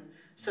everyone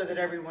so that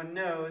everyone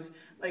knows.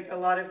 Like a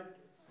lot of,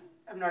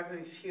 I'm not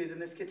going to excuse,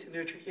 and this gets into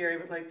a tricky area,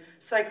 but like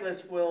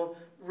cyclists will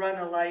run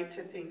a light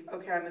to think,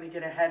 okay, I'm going to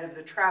get ahead of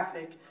the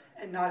traffic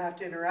and not have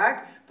to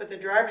interact. But the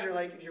drivers are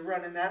like, if you're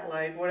running that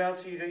light, what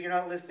else are you doing? You're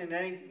not listening to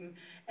anything.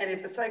 And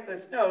if a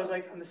cyclist knows,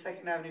 like on the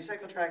 2nd Avenue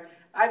cycle track,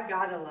 I've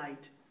got a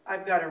light,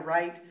 I've got a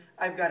right,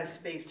 I've got a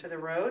space to the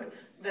road,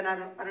 then I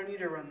don't need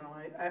to run the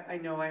light. I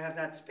know I have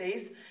that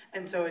space.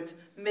 And so it's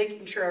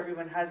making sure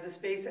everyone has the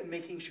space and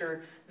making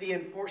sure the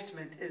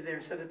enforcement is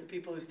there so that the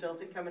people who still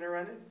think I'm going to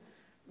run it,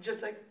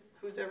 just like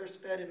who's ever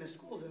sped in a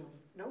school zone?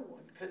 No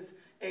one, because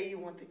A, you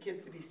want the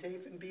kids to be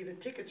safe, and B, the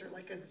tickets are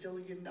like $1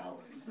 zillion.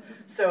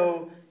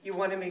 So you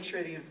want to make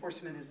sure the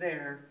enforcement is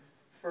there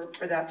for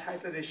that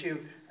type of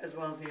issue, as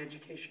well as the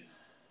education.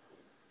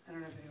 I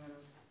don't know if anyone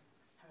else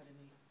had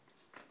any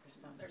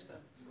response. There's a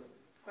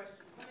question.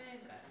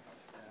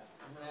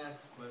 I'm going to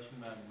ask the question,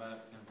 but I'm going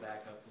to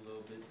back up a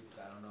little bit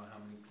because I don't know how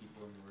many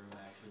people in the room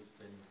actually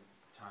spend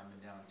time in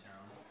downtown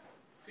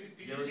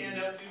you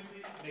stand up too,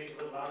 please, to make it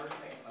a little louder?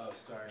 Thanks. Oh,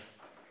 sorry.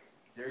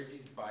 There's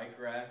these bike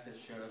racks that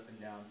showed up in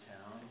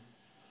downtown,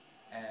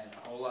 and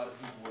a whole lot of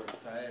people were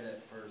excited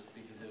at first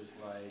because it was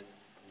like,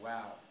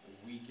 wow,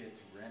 we get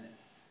to rent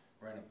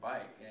a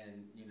bike.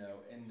 And, you know,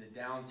 in the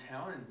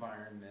downtown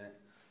environment,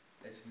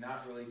 it's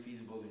not really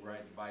feasible to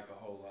ride the bike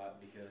a whole lot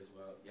because,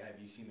 well, yeah, have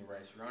you seen the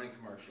Rice-A-Roni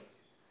commercial?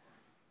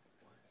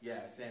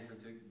 Yeah, San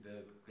Francisco,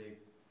 the big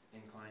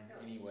incline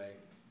anyway.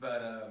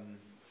 But,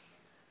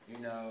 you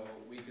know,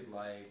 we could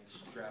like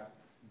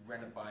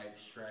rent a bike,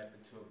 strap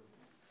it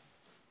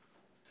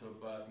to a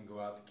bus and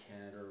go out to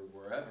Kent or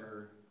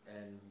wherever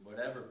and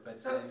whatever. But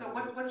So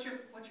what's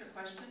your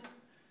question?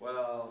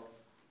 well,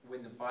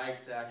 when the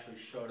bikes actually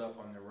showed up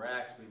on the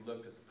racks, we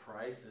looked at the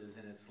prices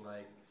and it's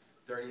like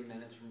 30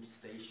 minutes from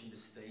station to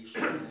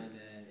station,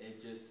 and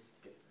it just.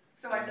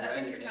 So I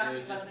think you're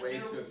talking about the new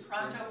expensive.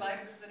 Pronto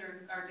bikes that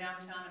are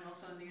downtown and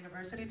also in the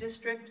University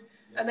District,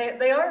 and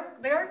they are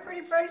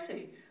pretty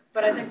pricey.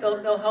 But I think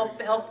they'll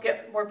help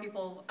get more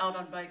people out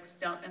on bikes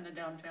down in the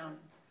downtown.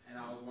 And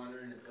I was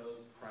wondering if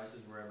those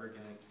prices were ever going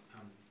to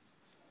come.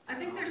 I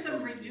think there's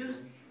some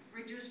reduced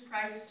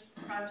price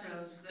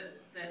Prontos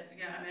that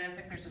yeah. I mean, I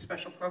think there's a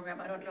special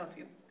program. I don't know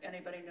if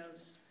anybody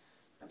knows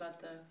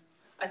about the.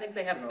 I think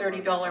they have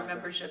 $30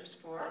 memberships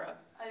for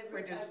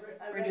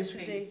reduced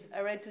fees.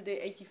 I read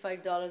today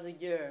 $85 a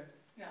year.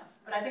 Yeah,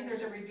 but I think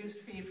there's a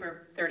reduced fee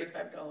for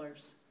 $35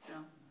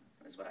 now,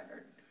 is what I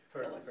heard.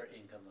 For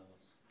income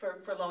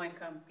levels. For low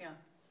income, yeah.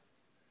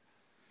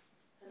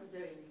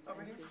 Very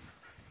Over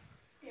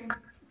here?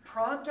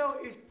 Pronto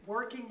is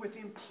working with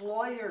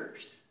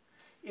employers.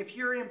 If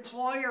your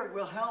employer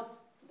will help,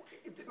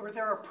 or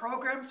there are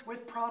programs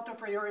with Pronto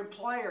for your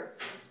employer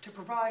to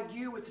provide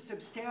you with a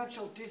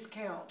substantial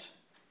discount.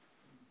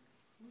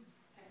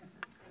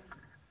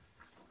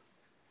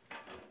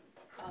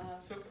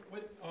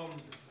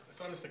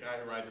 So I'm just a guy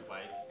who rides a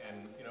bike,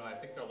 and you know, I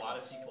think there are a lot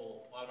of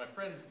people, a lot of my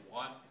friends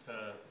want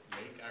to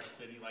make our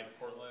city like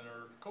Portland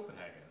or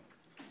Copenhagen.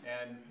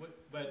 And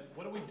but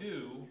what do we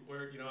do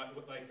where, you know,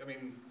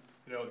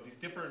 these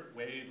different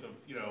ways of,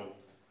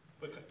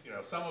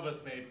 some of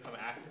us may become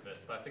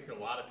activists, but I think there are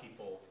a lot of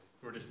people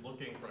who are just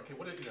looking for, okay,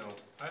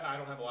 I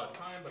don't have a lot of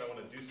time, but I want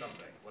to do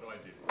something. What do I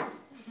do?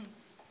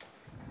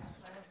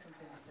 I have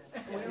something to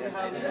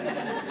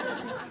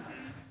say.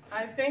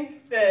 I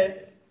think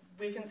that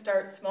we can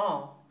start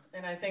small,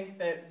 and I think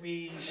that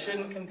we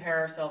shouldn't compare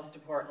ourselves to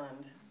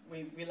Portland.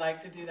 We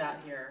like to do that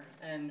here,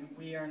 and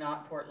we are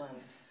not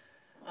Portland.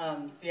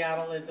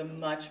 Seattle is a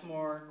much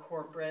more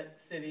corporate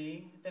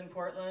city than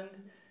Portland.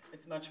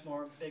 It's much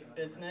more big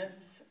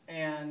business,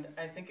 and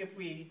I think if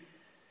we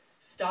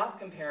stop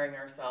comparing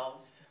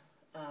ourselves,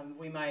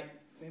 we might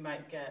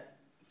get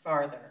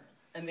farther.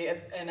 And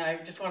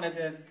I just wanted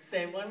to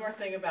say one more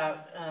thing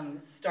about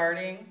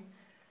starting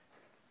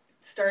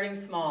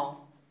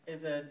small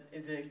is a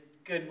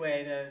good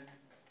way to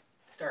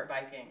start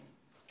biking.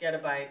 Get a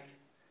bike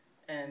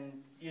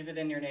and use it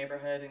in your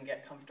neighborhood and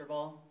get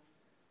comfortable.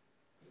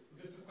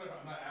 Just to clarify,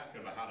 I'm not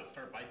asking about how to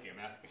start biking.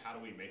 I'm asking how do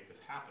we make this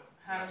happen?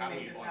 How do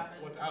we make this happen?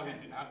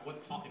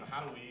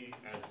 How do we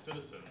as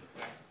citizens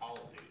affect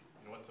policy?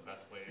 What's the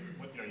best way?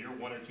 Your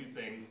one or two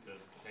things to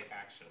take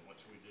action. What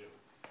should we do?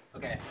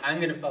 Okay, I'm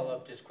going to follow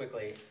up just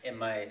quickly in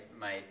my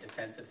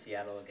defense of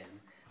Seattle again,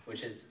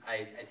 which is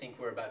I think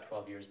we're about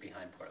 12 years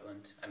behind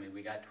Portland. I mean,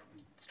 we got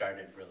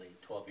started really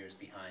 12 years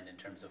behind in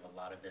terms of a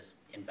lot of this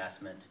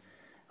investment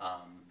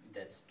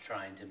that's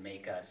trying to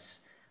make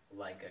us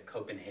like a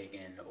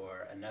Copenhagen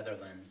or a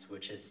Netherlands,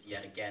 which is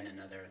yet again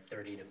another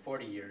 30 to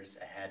 40 years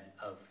ahead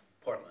of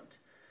Portland.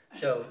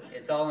 So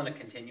it's all in a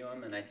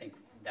continuum, and I think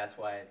that's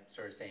why I'm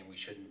sort of saying we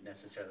shouldn't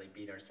necessarily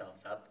beat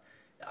ourselves up.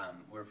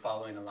 We're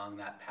following along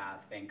that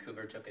path.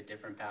 Vancouver took a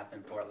different path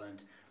than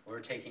Portland.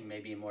 We're taking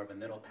maybe more of a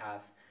middle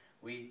path.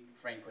 We,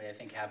 frankly, I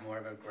think have more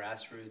of a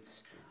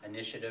grassroots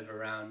initiative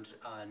around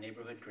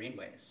neighborhood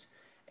greenways.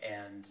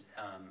 And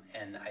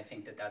I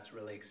think that that's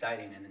really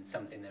exciting, and it's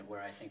something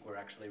where I think we're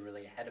actually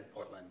really ahead of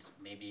Portland.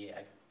 Maybe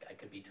I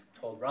could be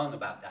told wrong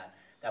about that.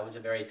 That was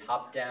a very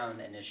top-down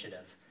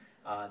initiative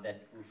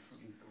that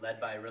led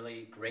by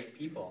really great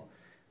people.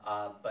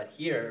 But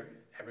here,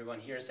 everyone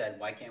here said,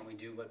 why can't we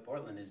do what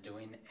Portland is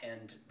doing?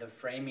 And the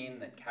framing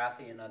that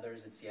Kathy and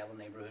others at Seattle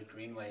Neighborhood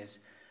Greenways,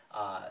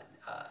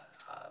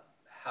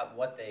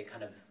 what they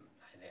kind of,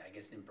 I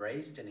guess,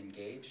 embraced and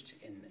engaged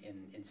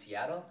in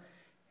Seattle,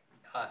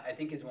 I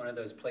think is one of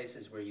those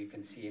places where you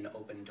can see an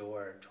open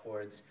door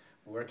towards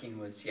working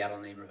with Seattle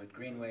Neighborhood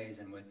Greenways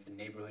and with the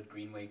neighborhood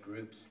greenway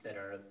groups that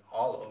are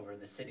all over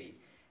the city.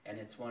 And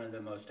it's one of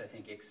the most, I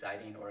think,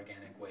 exciting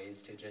organic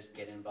ways to just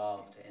get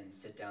involved and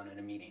sit down in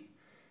a meeting.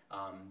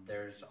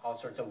 There's all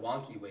sorts of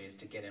wonky ways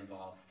to get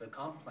involved. The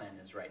comp plan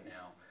is right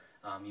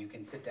now. You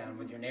can sit down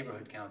with your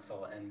neighborhood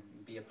council and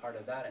be a part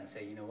of that and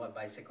say, you know what,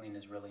 bicycling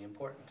is really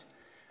important.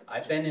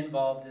 I've been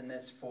involved in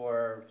this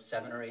for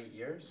 7 or 8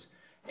 years,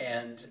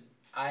 and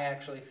I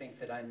actually think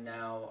that I'm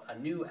now a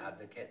new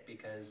advocate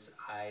because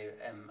I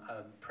am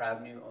a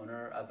proud new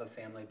owner of a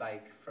family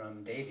bike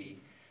from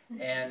Davie.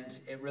 And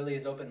it really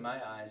has opened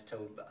my eyes to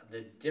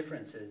the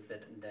differences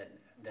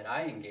that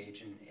I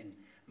engage in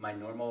my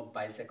normal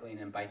bicycling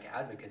and bike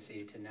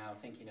advocacy, to now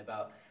thinking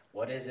about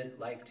what is it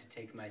like to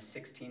take my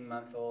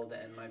 16-month-old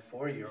and my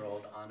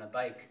 4-year-old on a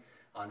bike,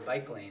 on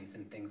bike lanes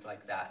and things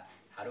like that.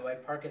 How do I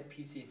park at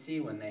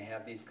PCC when they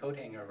have these coat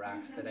hanger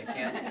racks that I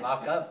can't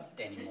lock up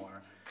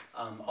anymore?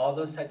 All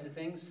those types of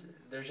things,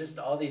 there's just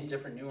all these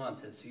different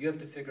nuances. So you have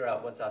to figure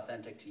out what's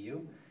authentic to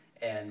you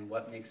and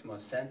what makes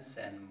most sense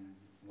and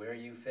where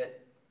you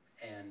fit,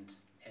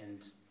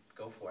 and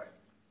go for it.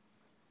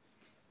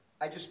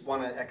 I just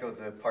want to echo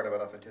the part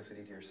about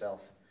authenticity to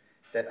yourself.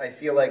 That I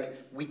feel like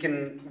we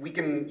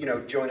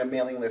can join a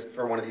mailing list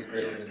for one of these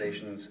great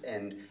organizations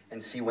and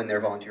see when their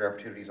volunteer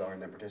opportunities are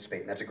and then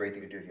participate, and that's a great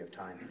thing to do if you have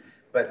time.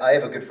 But I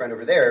have a good friend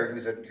over there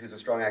who's a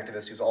strong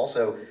activist who's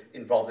also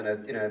involved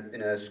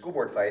in a school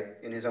board fight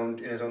in his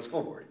own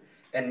school board.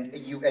 And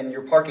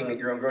you're parking at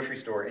your own grocery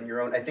store in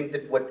your own. I think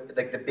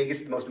that the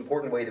biggest, most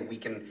important way that we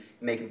can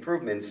make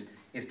improvements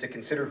is to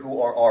consider who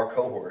are our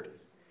cohort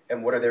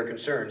and what are their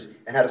concerns,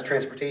 and how does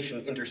transportation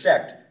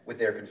intersect with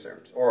their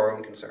concerns or our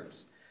own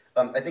concerns.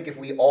 I think if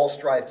we all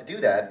strive to do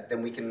that,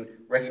 then we can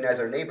recognize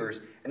our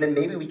neighbors, and then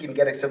maybe we can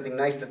get at something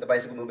nice that the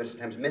bicycle movement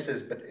sometimes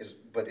misses,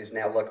 but is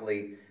now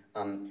luckily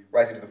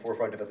rising to the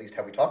forefront of at least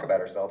how we talk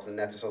about ourselves, and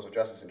that's a social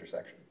justice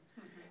intersection.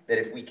 That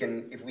if we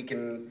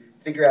can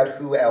figure out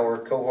who our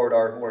cohort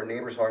are, who our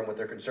neighbors are, and what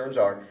their concerns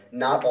are,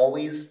 not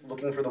always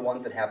looking for the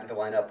ones that happen to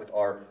line up with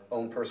our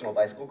own personal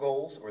bicycle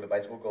goals, or the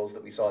bicycle goals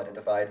that we saw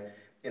identified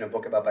in a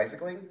book about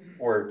bicycling,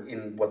 or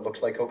in what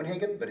looks like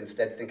Copenhagen, but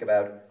instead think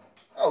about,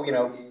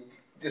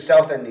 the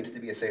South End needs to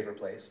be a safer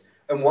place.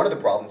 And one of the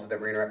problems is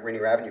that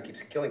Rainier Avenue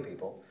keeps killing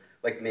people.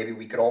 Like, maybe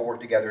we could all work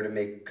together to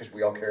because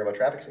we all care about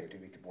traffic safety,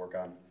 we could work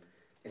on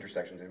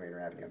intersections in Rainier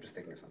Avenue. I'm just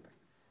thinking of something.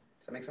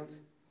 Does that make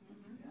sense?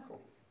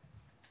 Cool.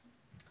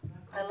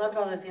 I loved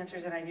all those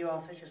answers, and I do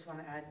also just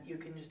want to add, you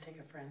can just take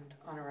a friend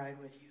on a ride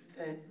with you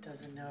that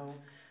doesn't know,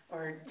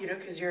 or,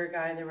 because you're a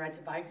guy that rides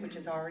a bike, which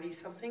is already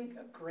something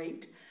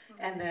great.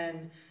 And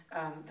then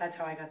that's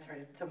how I got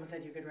started. Someone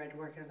said you could ride to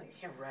work, and I was like, I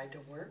can't ride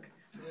to work.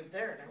 I live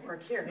there and I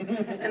work here.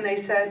 And they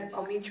said,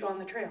 I'll meet you on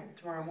the trail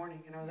tomorrow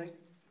morning. And I was like,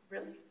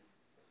 really?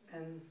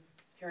 And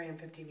here I am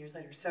 15 years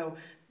later. So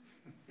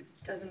it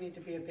doesn't need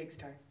to be a big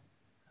start.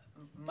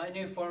 My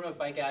new form of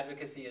bike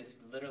advocacy is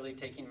literally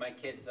taking my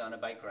kids on a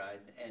bike ride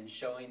and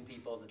showing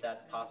people that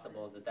that's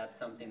possible, that that's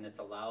something that's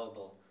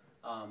allowable.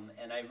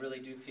 And I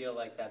really do feel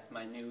like that's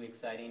my new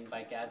exciting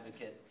bike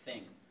advocate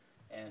thing.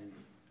 And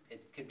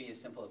it could be as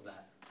simple as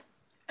that.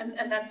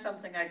 And that's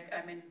something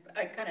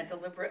I kind of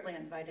deliberately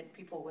invited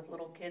people with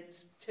little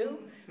kids too.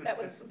 That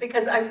was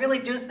because I really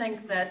do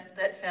think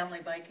that family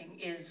biking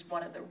is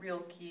one of the real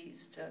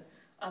keys to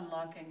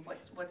unlocking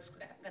what's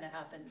going to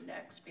happen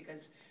next,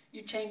 because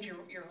you change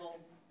your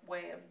whole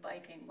way of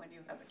biking when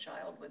you have a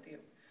child with you.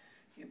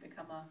 You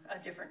become a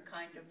different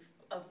kind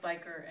of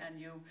biker, and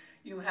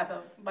you have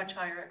a much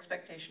higher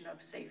expectation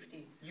of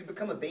safety. You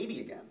become a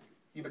baby again.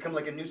 You become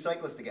like a new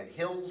cyclist again.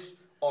 Hills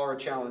are a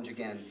challenge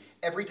again.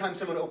 Every time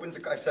someone opens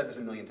I've said this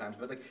a million times,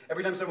 but like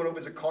every time someone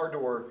opens a car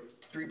door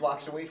 3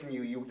 blocks away from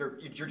you,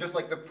 you're just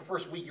like the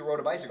first week you rode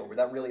a bicycle where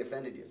that really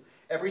offended you.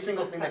 Every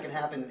single thing that can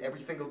happen,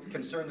 every single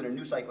concern that a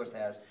new cyclist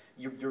has,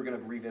 you're going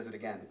to revisit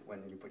again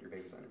when you put your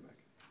babies on your back.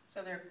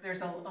 So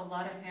there's a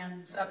lot of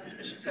hands up.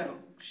 So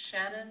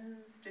Shannon,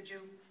 did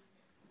you?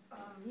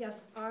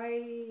 Yes,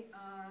 I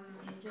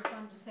just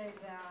wanted to say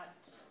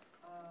that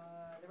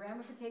the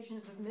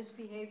ramifications of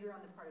misbehavior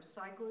on the part of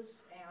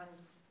cyclists and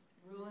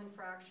rule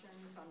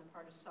infractions on the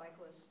part of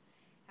cyclists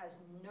has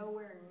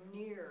nowhere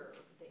near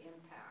the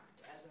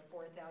impact as a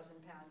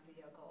 4,000-pound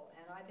vehicle.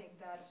 And I think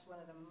that's one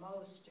of the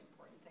most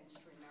important things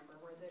to remember,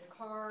 where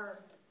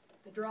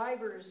the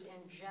drivers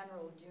in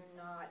general do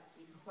not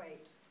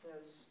equate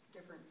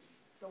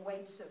the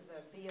weights of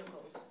the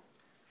vehicles.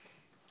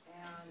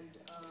 And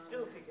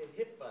still, if you get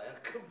hit by a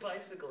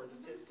bicycle, it's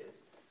just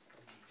as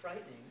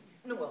frightening.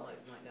 No, well, it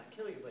might not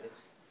kill you, but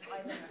it's... I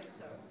don't think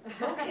so.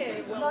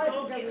 Okay, well,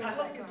 don't get, I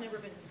hope you've never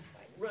been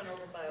run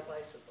over by a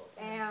bicycle.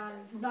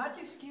 And not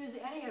to excuse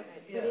any of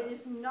it, but it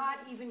is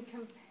not even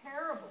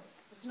comparable.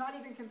 It's not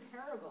even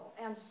comparable.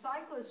 And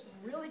cyclists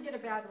really get a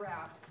bad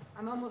rap.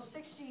 I'm almost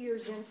 60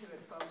 years into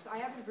it, folks. I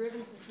haven't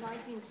driven since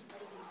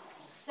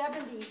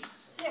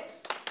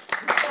 1976.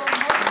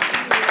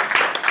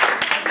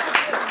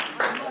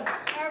 I love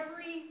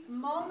every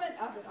moment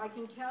of it, I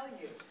can tell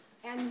you.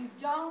 And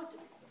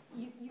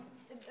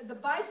the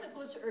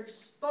bicyclists are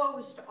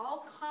exposed to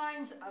all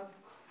kinds of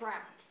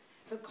crap.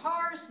 The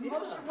cars,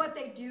 most of what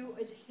they do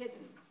is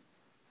hidden.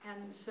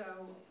 And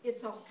so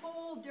it's a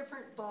whole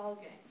different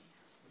ballgame.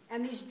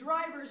 And these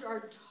drivers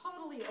are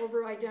totally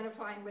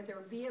over-identifying with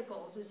their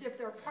vehicles as if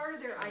they're part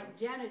of their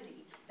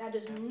identity. That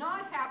does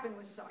not happen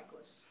with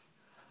cyclists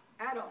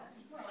at all.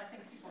 Well, I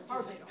think people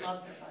hardly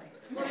love their bikes.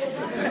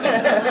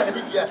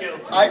 Yeah,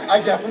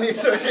 I definitely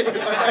associate it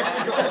with my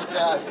bicycle.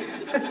 Yeah.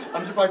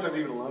 I'm surprised I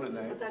leave it alone at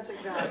night. But that's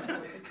exactly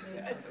what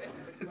It's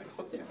a good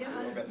point. So Tim,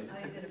 how do you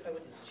identify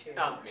with this chair?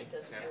 Me. It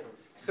doesn't move.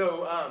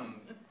 So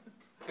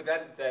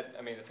but that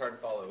I mean, it's hard to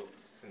follow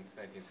since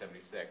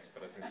 1976.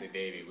 But I was going to say,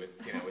 Davey, with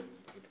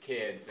with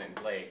kids, and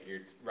Blake,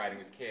 you're riding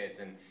with kids,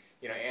 and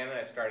Ann and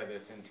I started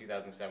this in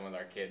 2007 with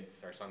our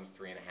kids. Our son's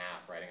 3.5,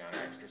 riding on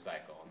our extra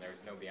cycle, and there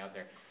was nobody out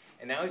there.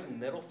 And now he's in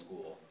middle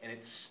school, and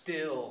it's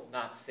still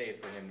not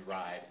safe for him to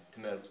ride to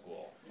middle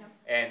school. Yep.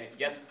 And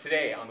yes,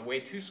 today on the way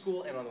to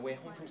school and on the way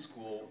home from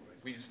school,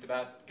 we just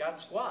about got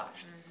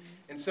squashed.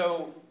 And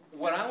so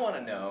what I want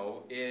to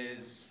know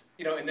is,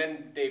 and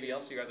then Davey,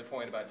 also your other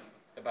point about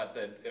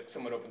if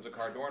someone opens a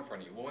car door in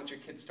front of you. Well, once your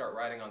kids start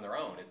riding on their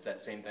own, it's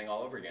that same thing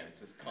all over again. It's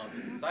this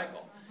constant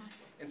cycle.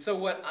 And so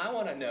what I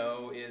want to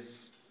know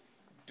is,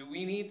 do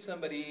we need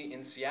somebody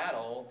in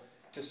Seattle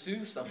to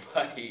sue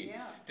somebody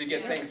to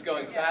get things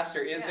going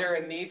faster? Is there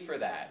a need for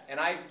that? And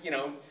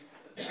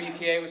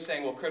BTA was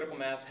saying, well, critical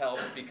mass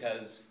helped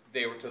because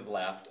they were to the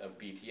left of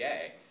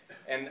BTA.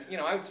 And,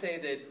 I would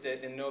say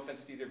that, and no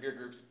offense to either of your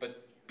groups,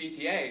 but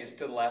BTA is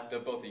to the left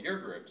of both of your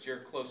groups. You're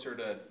closer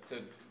to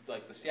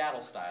like the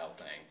Seattle style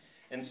thing.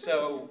 And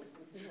so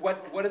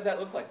what does that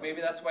look like?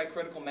 Maybe that's why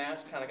critical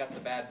mass kind of got the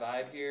bad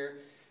vibe here,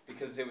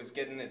 because it was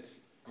getting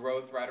its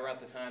growth right around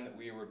the time that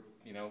we were,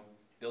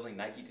 building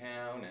Nike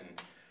Town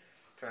and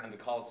turning the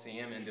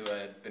Coliseum into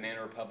a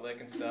Banana Republic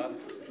and stuff.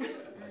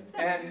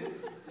 And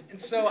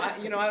so, I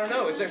don't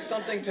know, is there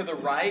something to the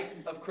right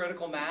of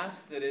critical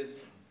mass that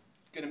is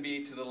going to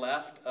be to the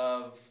left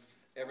of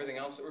everything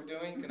else that we're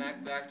doing, can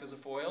act as a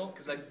foil?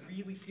 Because I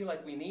really feel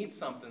like we need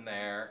something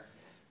there.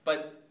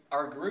 But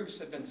our groups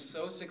have been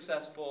so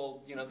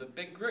successful, the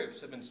big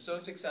groups have been so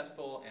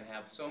successful and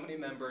have so many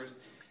members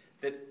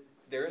that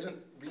there isn't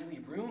really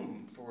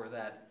room for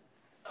that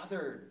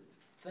other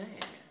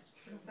thing.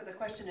 So the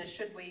question is,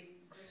 should we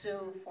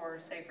sue for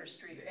safer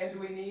streets? And do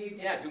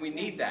we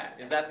need that?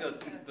 Is that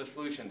the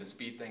solution to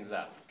speed things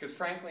up? Because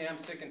frankly, I'm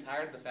sick and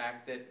tired of the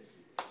fact that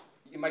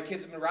my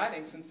kids have been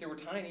riding since they were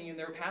tiny and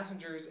they were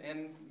passengers,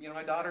 and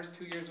my daughter's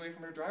 2 years away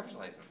from her driver's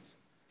license.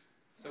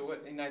 So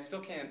what? And I still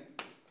can't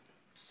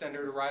send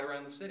her to ride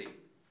around the city.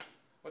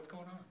 What's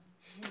going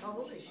on? How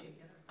old is she?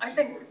 I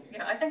think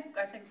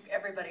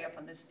everybody up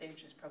on this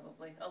stage is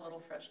probably a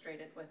little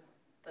frustrated with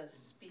the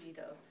speed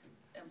of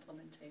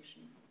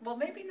implementation. Well,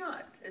 maybe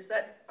not.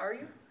 Are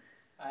you?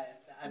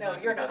 No,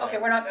 you're not. Okay,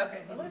 we're not.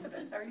 Okay,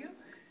 Elizabeth, are you?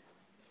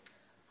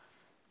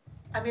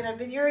 I mean, I've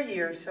been here a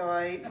year, so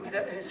I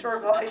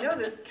know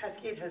that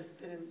Cascade has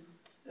been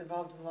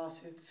involved in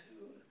lawsuits.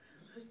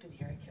 Who's been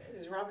here?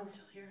 Is Robin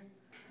still here?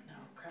 No,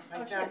 crap,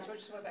 my staff. Yes, we're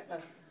just going back.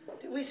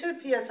 We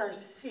sued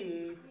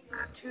PSRC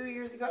 2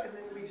 years ago, and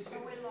then we sued.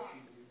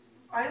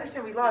 I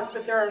understand we lost,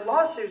 but there are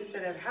lawsuits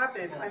that have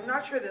happened. I'm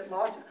not sure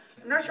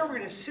we're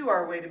going to sue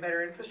our way to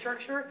better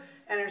infrastructure,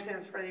 and I understand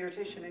it's part of the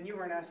irritation, and you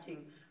weren't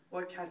asking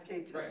what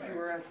Cascade said. Right. You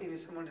were asking to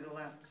someone to the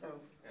left, so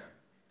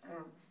I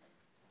don't.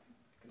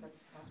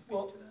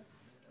 Well,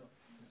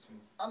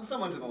 I'm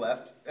someone to the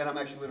left, and I'm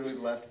actually literally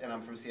the left, and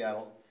I'm from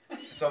Seattle.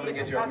 So I'm gonna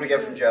get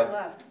it from Joe.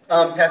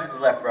 Pass it to the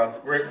left, bro.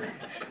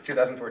 It's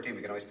 2014.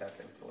 We can always pass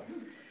things to the left.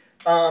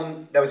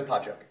 That was a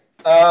pot joke.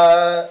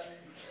 I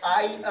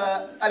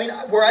mean,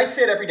 where I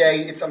sit every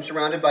day, I'm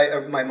surrounded by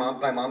my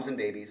moms and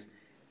babies,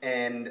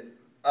 and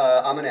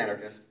I'm an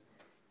anarchist,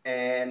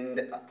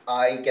 and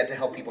I get to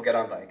help people get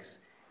on bikes,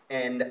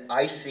 and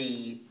I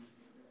see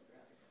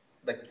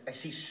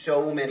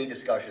so many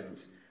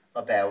discussions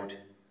about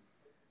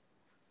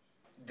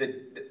the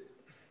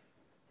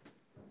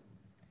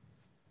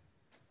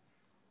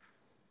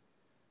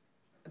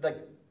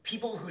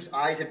people whose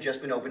eyes have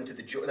just been opened to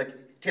the joy.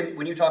 Like, Tim,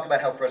 when you talk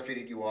about how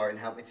frustrated you are and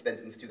how it's been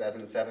since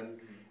 2007,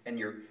 and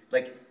you're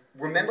like,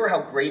 remember how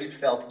great it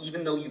felt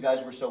even though you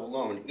guys were so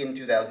alone in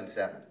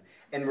 2007.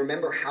 And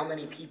remember how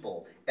many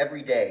people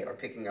every day are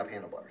picking up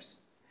handlebars.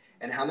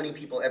 And how many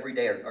people every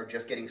day are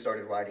just getting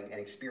started riding and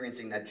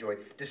experiencing that joy,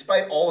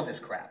 despite all of this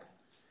crap.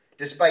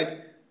 Despite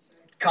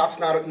cops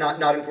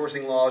not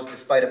enforcing laws,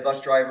 despite a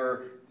bus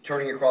driver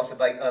turning across a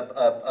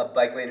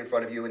bike lane in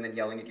front of you and then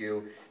yelling at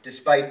you,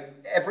 despite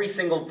every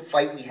single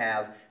fight we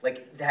have,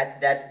 like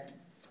that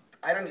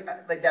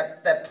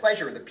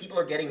pleasure that people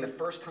are getting the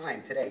first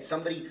time today.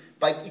 Somebody,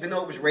 even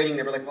though it was raining,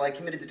 they were like, well, I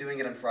committed to doing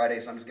it on Friday,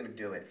 so I'm just going to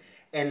do it.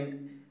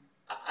 And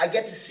I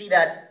get to see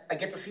that. I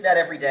get to see that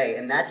every day,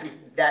 and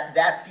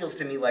that feels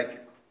to me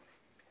like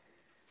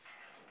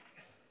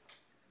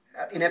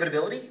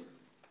inevitability.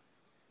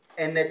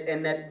 And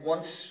that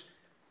once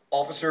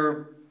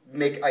Officer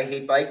I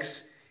Hate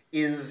Bikes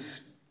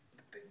is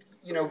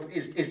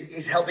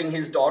helping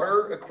his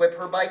daughter equip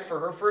her bike for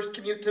her first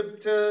commute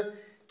to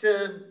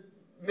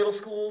middle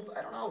school,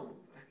 I don't know.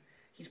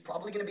 He's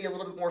probably going to be a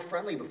little bit more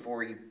friendly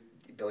before he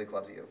billy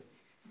clubs you.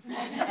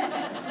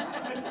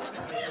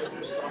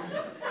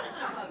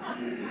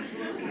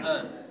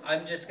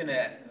 I'm just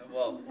gonna,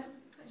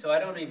 so I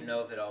don't even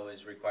know if it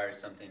always requires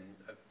something.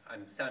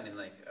 I'm sounding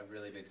like a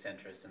really big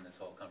centrist in this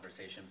whole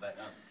conversation, but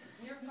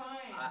you're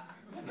fine.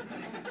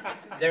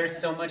 There's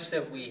so much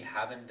that we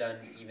haven't done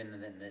even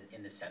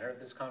in the center of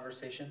this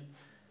conversation.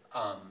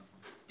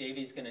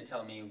 Davey's gonna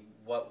tell me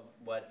what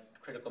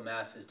critical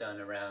mass has done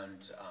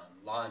around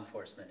law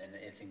enforcement and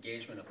its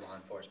engagement of law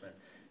enforcement.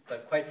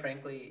 But quite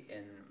frankly,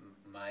 in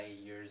my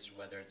years,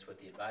 whether it's with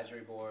the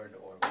advisory board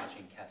or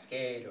watching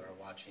Cascade or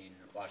watching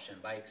Washington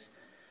Bikes,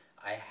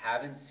 I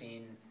haven't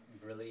seen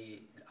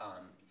really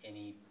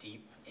any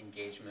deep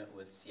engagement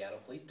with Seattle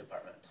Police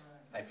Department.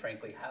 I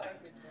frankly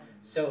haven't.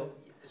 So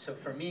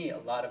for me, a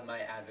lot of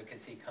my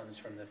advocacy comes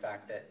from the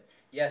fact that,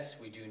 yes,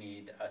 we do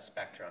need a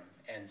spectrum,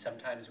 and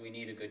sometimes we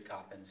need a good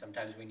cop, and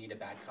sometimes we need a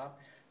bad cop,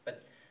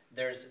 but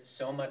there's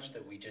so much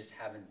that we just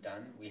haven't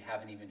done. We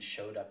haven't even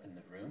showed up in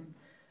the room.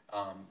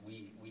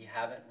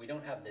 We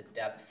don't have the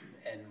depth,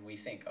 and we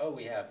think, oh,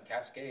 we have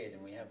Cascade,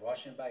 and we have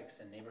Washington Bikes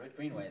and Neighborhood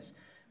Greenways,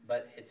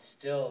 but it's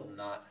still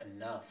not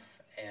enough.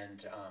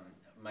 And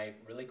my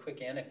really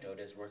quick anecdote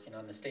is working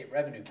on the state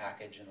revenue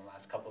package in the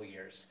last couple of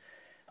years.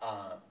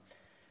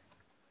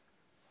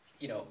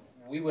 You know,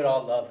 we would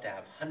all love to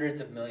have hundreds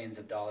of millions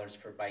of dollars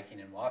for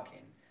biking and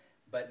walking,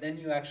 but then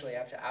you actually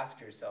have to ask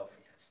yourself,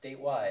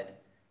 statewide,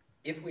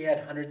 if we had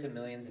hundreds of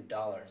millions of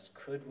dollars,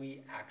 could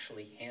we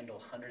actually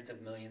handle hundreds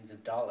of millions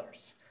of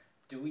dollars?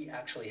 Do we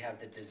actually have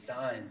the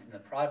designs and the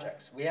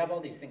projects? We have all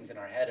these things in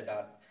our head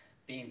about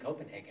being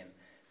Copenhagen,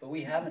 but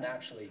we haven't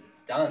actually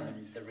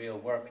done the real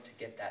work to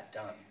get that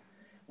done.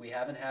 We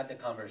haven't had the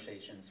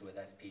conversations with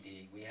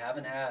SPD. We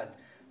haven't had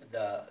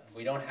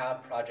we don't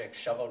have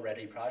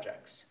shovel-ready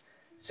projects.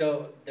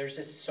 So there's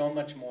just so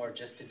much more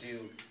just to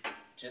do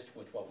just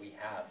with what we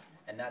have.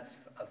 And that's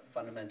a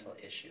fundamental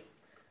issue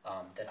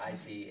that I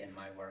see in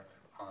my work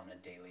on a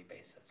daily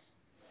basis.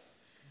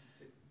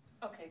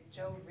 Okay,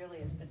 Joe really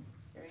has been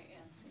very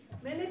antsy.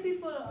 Many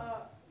people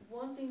are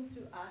wanting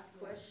to ask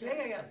questions.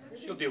 Yeah.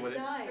 She'll deal with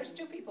it. There's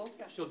two people.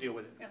 Yeah. She'll deal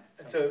with it. Yeah.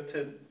 And so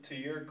to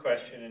your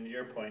question and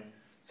your point,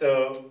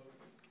 so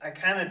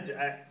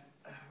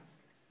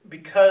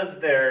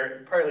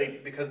partly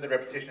because the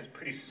reputation is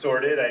pretty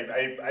sordid,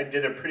 I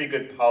did a pretty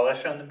good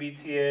polish on the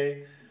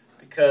BTA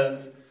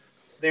because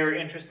they were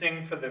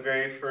interesting for the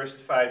very first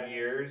 5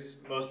 years,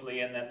 mostly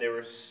in that they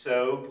were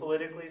so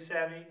politically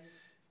savvy.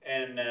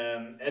 And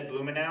Ed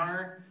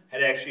Blumenauer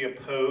had actually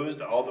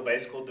opposed all the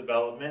bicycle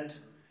development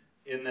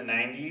in the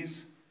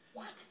 90s.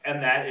 What?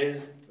 And that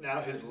is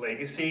now his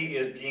legacy,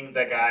 is being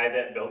the guy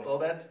that built all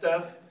that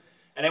stuff.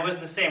 And it was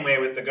the same way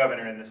with the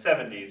governor in the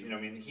 70s. You know,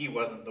 I mean, he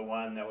wasn't the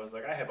one that was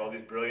like, I have all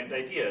these brilliant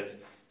ideas.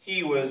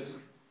 He was,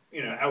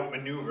 you know,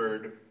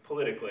 outmaneuvered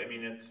politically. I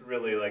mean, it's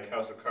really like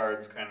House of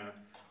Cards kind of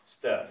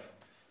stuff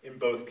in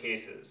both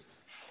cases.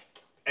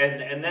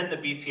 And then the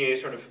BTA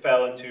sort of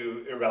fell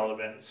into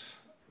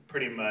irrelevance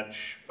pretty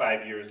much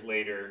 5 years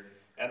later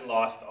and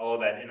lost all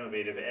that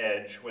innovative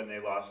edge when they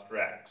lost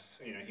Rex.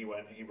 You know, he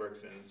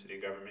works in city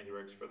government, he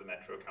works for the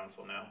Metro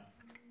Council now.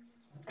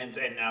 And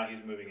now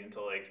he's moving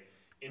into like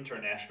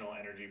international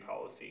energy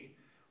policy,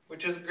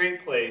 which is a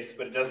great place,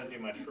 but it doesn't do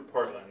much for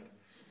Portland.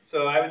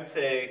 So I would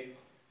say,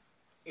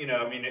 you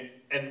know, I mean,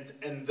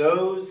 and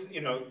those,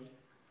 you know,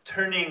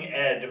 turning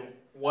Ed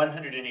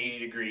 180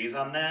 degrees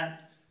on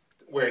that,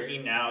 where he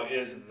now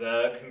is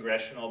the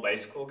congressional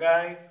bicycle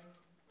guy,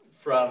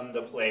 from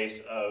the place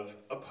of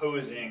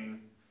opposing,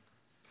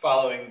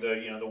 following the,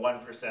 you know, the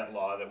 1%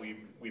 law that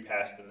we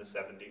passed in the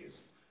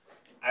 70s.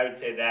 I would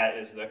say that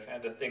is the kind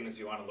of the things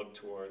you want to look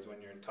towards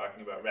when you're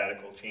talking about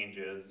radical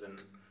changes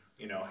and,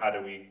 you know, how do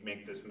we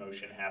make this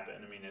motion happen?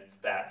 I mean, it's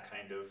that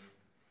kind of,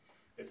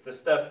 it's the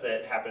stuff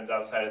that happens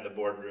outside of the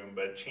boardroom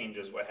but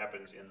changes what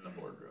happens in the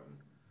boardroom.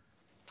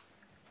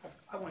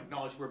 I want to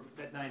acknowledge we're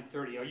at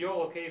 9:30. Are you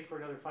all okay for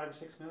another 5 or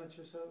 6 minutes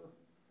or so?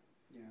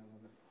 Yeah, a little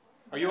bit.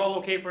 Are you all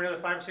okay for another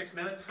 5 or 6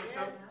 minutes or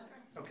so?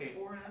 Okay.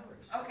 4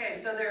 hours. Okay,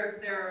 so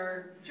there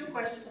are two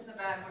questions in the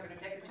back. We're going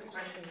to take the two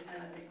questions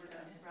and I think we're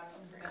going to wrap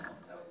up for now.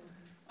 So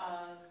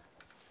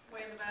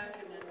way in the back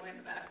and then way in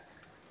the back.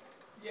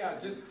 Yeah,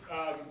 just,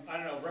 I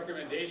don't know,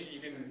 recommendation, you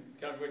can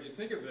tell me what you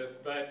think of this,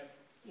 but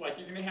like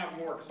you're gonna have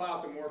more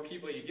clout the more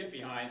people you get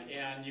behind,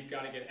 and you've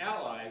gotta get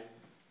allies,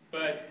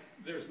 but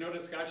there's no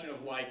discussion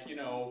of like, you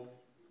know,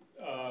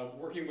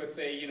 working with,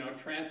 say, you know,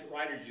 transit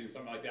riders or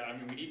something like that. I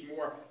mean, we need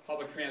more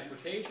public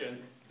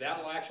transportation.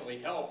 That'll actually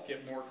help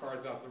get more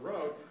cars off the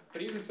road,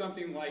 but even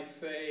something like,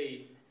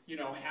 say, you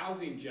know,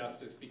 housing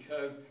justice,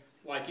 because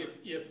like if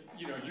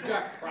you know, you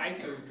got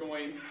prices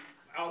going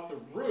out the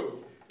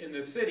roof in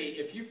the city,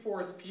 if you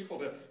force people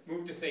to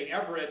move to, say,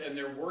 Everett and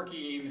they're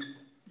working,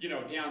 you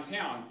know,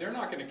 downtown, they're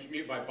not going to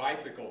commute by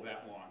bicycle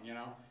that long, you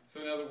know?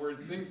 So in other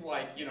words, things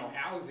like, you know,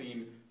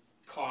 housing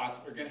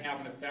costs are going to have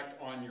an effect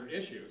on your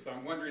issue. So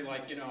I'm wondering,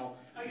 like, you know,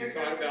 you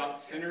thought about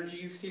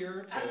synergies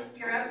here?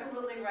 You're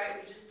absolutely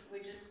right. We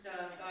just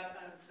got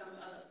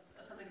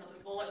something called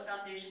the Bullet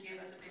Foundation gave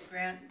us a big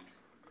grant,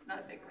 not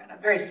a big grant, a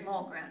very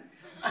small grant,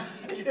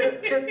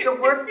 to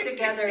work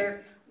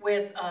together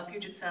with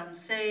Puget Sound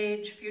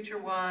Sage,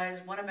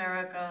 FutureWise, One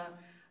America,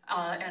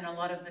 and a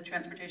lot of the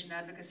transportation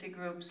advocacy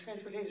groups.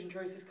 Transportation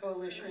Choices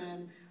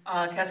Coalition.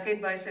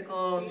 Cascade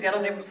Bicycle,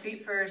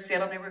 Feet First,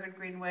 Seattle Neighborhood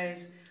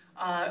Greenways.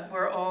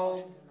 We're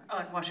all,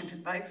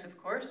 Washington Bikes,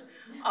 of course.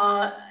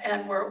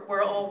 And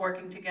we're all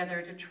working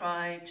together to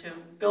try to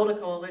build a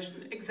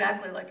coalition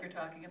exactly like you're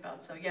talking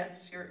about. So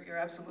yes, you're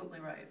absolutely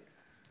right.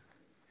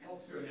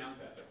 Yes. To announce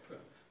that. So,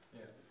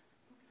 yeah.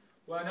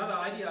 Well, another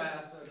idea I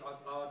have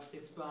about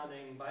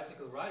expanding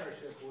bicycle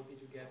ridership would be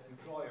to get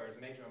employers,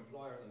 major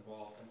employers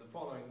involved in the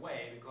following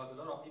way, because a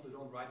lot of people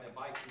don't ride their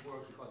bike to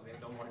work because they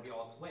don't want to be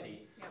all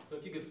sweaty. Yeah. So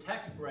if you give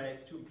tax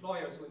breaks to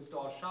employers who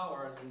install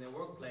showers in their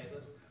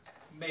workplaces,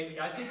 maybe,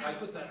 I think I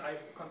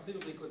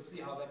conceivably could see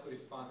how that could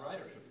expand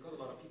ridership, because a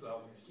lot of people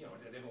are,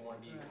 they don't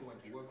want to be going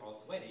to work all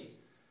sweaty.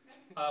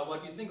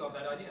 What do you think of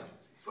that idea?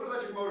 Put an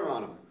electric motor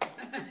on them.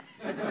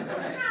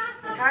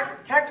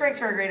 Tax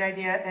breaks are a great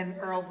idea, and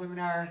Earl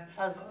Blumenauer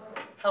has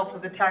helped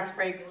with the tax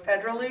break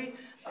federally.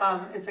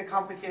 It's a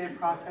complicated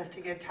process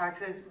to get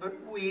taxes, but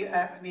we,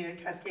 at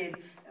Cascade,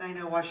 and I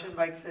know Washington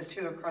Bikes does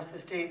too across the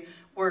state,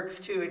 works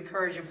to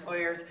encourage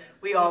employers.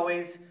 We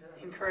always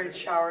encourage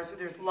showers.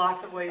 There's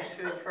lots of ways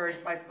to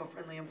encourage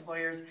bicycle-friendly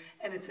employers,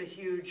 and it's a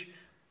huge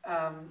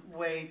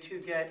way to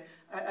get,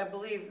 I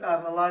believe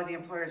a lot of the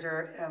employers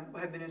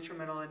have been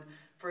instrumental in,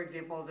 for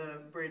example,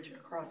 the bridge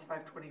across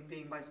 520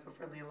 being bicycle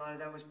friendly. A lot of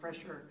that was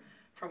pressure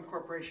from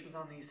corporations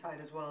on the east side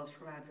as well as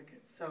from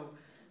advocates. So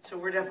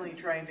we're definitely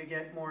trying to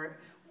get more,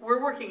 we're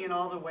working in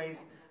all the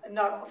ways.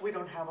 We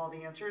don't have all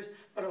the answers,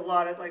 but a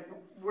lot of,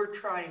 we're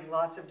trying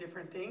lots of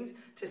different things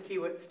to see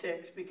what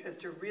sticks, because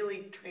to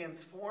really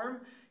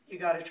transform, you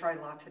got to try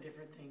lots of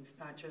different things,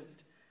 not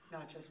just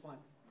one.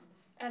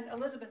 And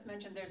Elizabeth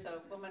mentioned there's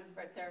a woman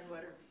right there who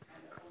had her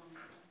hand up.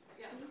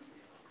 Yeah.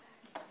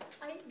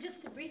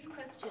 Just a brief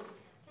question.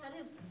 That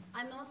is,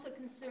 I'm also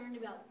concerned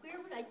about where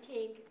would I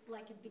take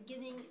like a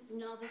beginning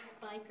novice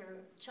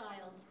biker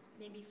child,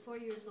 maybe 4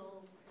 years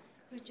old,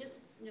 who just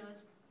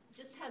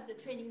had the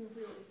training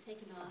wheels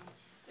taken off.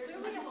 There's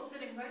some people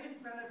sitting right in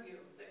front of you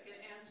that can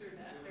answer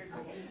that.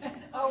 Okay.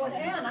 Oh, and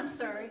Anne, I'm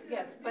sorry.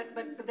 Yes, but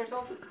there's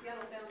also the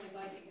Seattle Family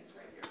Biking is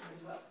right here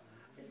as well.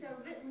 Is there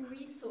a written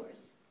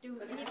resource? Do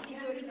any of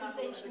these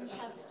organizations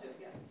have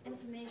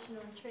information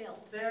on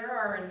trails? There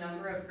are a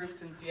number of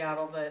groups in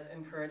Seattle that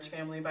encourage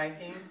family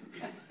biking,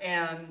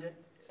 and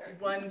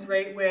one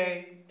great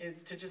way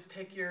is to just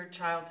take your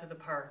child to the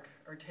park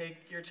or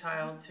take your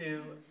child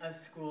to a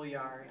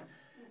schoolyard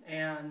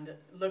and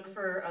look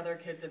for other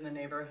kids in the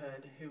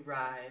neighborhood who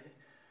ride.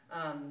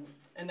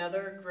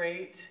 Another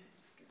great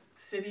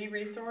city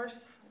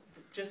resource,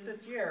 just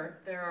this year,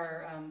 there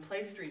are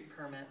Play Street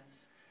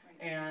permits.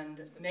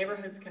 And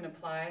neighborhoods can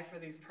apply for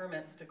these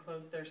permits to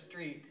close their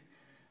street.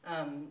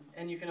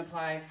 And you can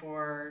apply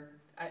for,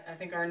 I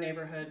think our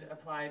neighborhood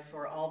applied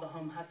for all the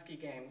home Husky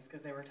games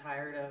because they were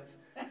tired of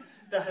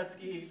the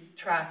Husky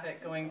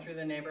traffic going through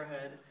the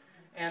neighborhood.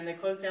 And they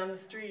closed down the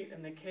street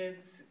and the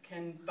kids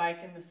can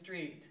bike in the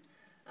street.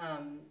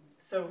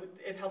 So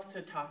it helps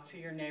to talk to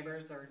your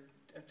neighbors or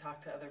talk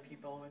to other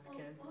people with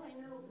kids. Well, I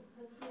know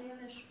the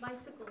Sammamish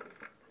bicycle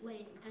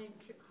lane and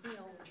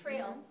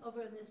trail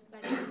over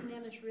by the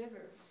Sammamish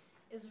River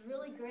is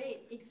really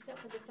great, except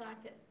for the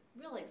fact that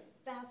really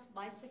fast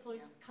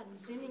bicyclists come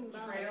zooming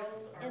by,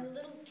 and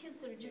little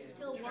kids that are just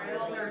still walking.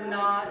 Trails are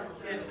not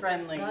kid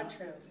friendly. Not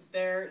trails.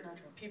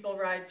 People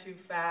ride too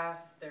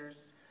fast.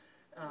 There's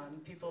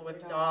people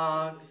with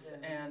dogs,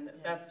 and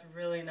that's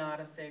really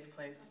not a safe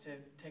place to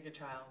take a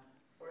child.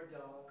 Or a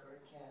dog or a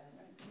cat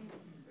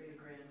or your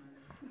grandmother.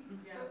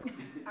 So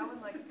I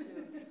would like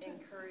to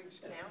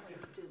encourage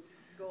families to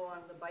go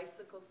on the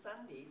bicycle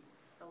Sundays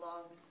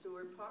along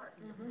Seward Park.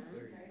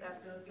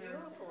 That's a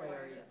beautiful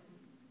area.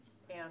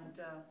 And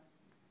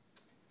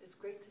it's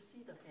great to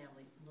see the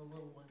families and the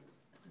little ones.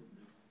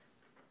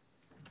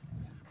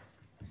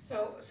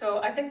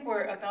 So I think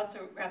we're about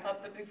to wrap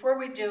up, but before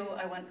we do,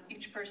 I want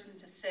each person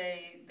to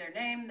say their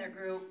name, their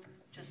group,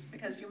 just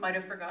because you might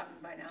have forgotten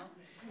by now.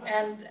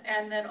 And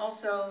then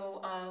also,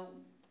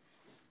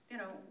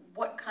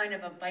 what kind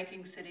of a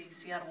biking city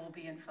Seattle will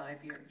be in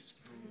 5 years.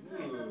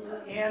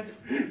 And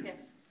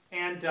yes.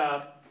 And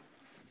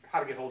how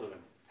to get hold of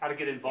them, how to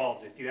get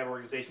involved. Yes. If you have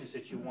organizations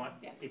that you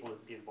want people to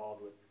be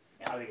involved with,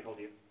 how do they get hold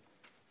of you?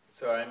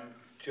 So I'm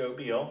Joe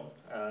Beal,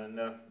 and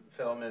the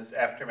film is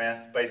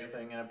Aftermass,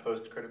 Bicycling in a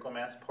Post-Critical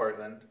Mass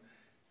Portland.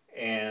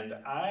 And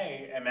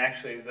I am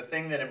actually, the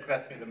thing that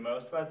impressed me the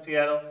most about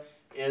Seattle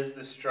is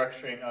the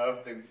structuring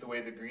of the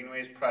way the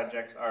Greenways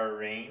projects are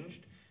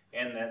arranged,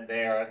 and that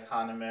they are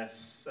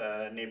autonomous,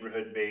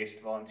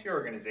 neighborhood-based volunteer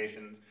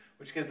organizations,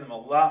 which gives them a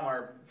lot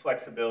more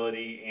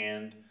flexibility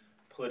and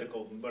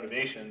political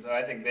motivations. And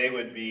I think they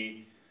would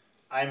be,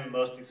 I'm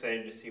most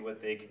excited to see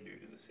what they can do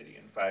to the city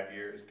in 5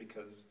 years,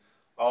 because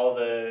all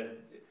the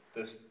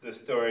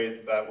stories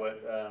about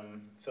what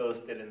Phyllis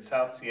did in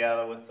South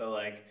Seattle with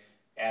the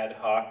ad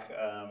hoc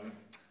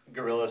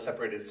guerrilla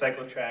separated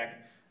cycle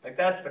track,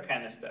 that's the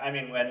kind of stuff. I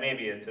mean, and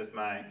maybe it's just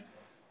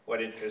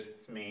what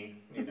interests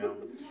me,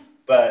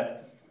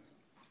 but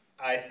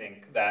I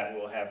think that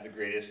will have the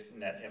greatest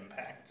net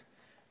impact.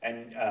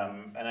 And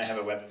I have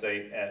a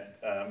website at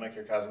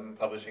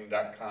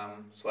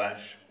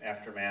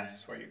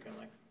microcosmpublishing.com/aftermass where you can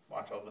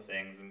watch all the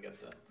things and get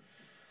the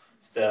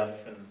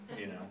stuff, and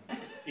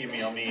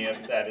email me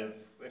if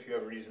you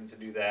have a reason to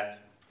do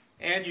that.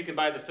 And you can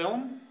buy the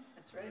film.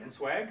 That's right. And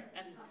swag.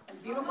 And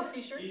beautiful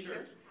t-shirts.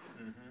 T-shirts.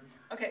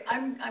 Okay,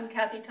 I'm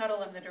Kathy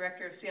Tuttle. I'm the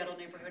director of Seattle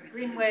Neighborhood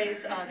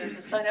Greenways. There's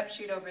a sign-up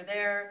sheet over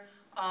there.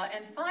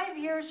 And 5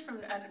 years from,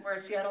 and we're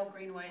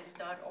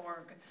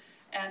seattlegreenways.org.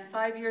 And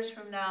 5 years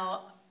from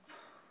now,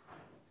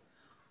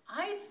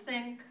 I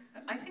think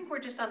we're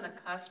just on the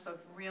cusp of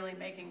really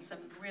making some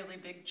really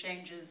big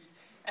changes,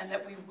 and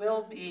that we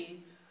will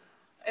be,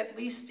 at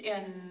least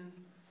in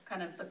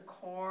kind of the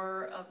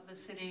core of the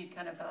city,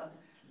 kind of a,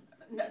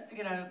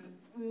 you know,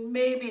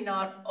 maybe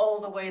not all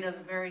the way to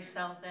the very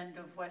south end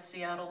of West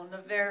Seattle and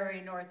the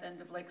very north end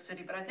of Lake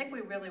City, but I think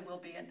we really will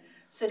be a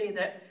city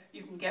that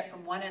you can get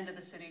from one end of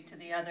the city to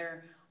the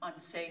other on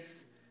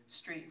safe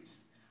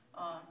streets.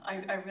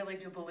 I really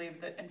do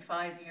believe that in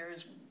 5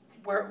 years,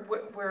 we're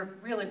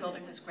really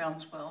building this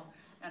groundswell,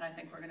 and I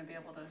think we're going to be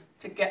able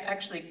to get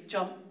actually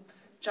jump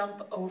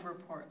over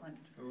Portland.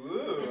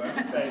 Ooh, I'm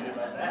excited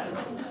about that.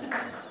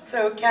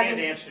 So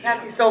Kathy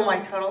stole my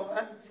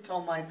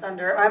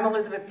thunder. I'm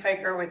Elizabeth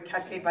Kiker with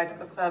Cascade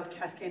Bicycle Club,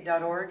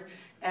 cascade.org,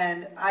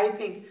 and I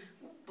think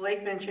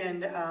Blake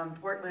mentioned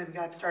Portland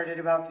got started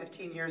about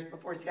 15 years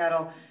before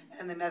Seattle,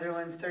 and the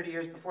Netherlands 30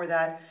 years before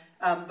that.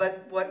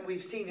 But what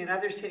we've seen in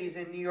other cities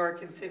in New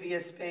York and Sevilla,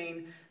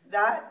 Spain,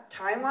 that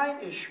timeline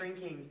is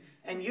shrinking,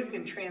 and you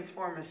can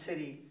transform a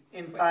city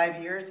in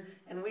 5 years,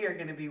 and we are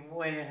going to be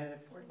way ahead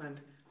of Portland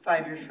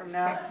 5 years from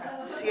now.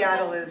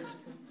 Seattle is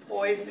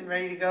poised and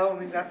ready to go, and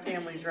we've got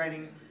families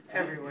riding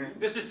everywhere.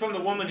 This is from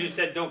the woman who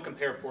said, "Don't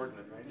compare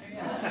Portland," right?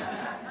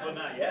 Well,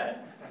 not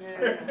yet.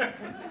 Yeah.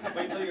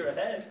 Wait till you're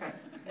ahead.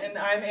 And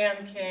I'm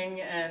Ann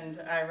King, and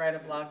I write a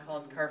blog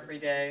called Car Free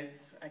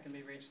Days. I can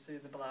be reached through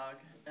the blog.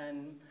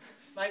 And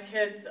my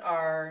kids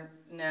are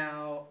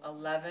now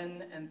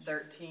 11 and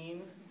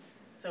 13.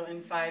 So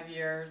in 5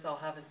 years, I'll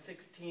have a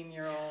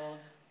 16-year-old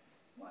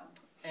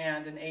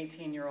and an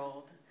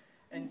 18-year-old.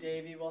 And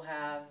Davey will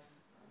have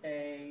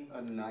a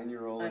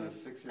 9-year-old and a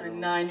 6-year-old. A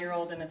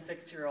 9-year-old and a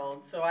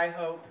 6-year-old. So I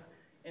hope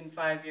in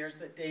 5 years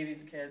that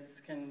Davey's kids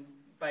can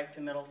bike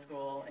to middle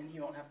school and he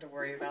won't have to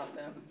worry about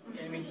them.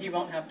 I mean, he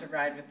won't have to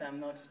ride with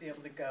them. They'll just be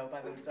able to go by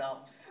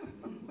themselves.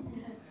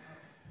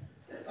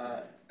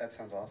 That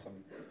sounds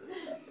awesome.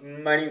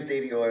 My name's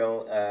Davey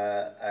Oil.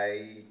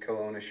 I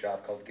co-own a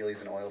shop called Gillies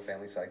and Oil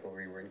Family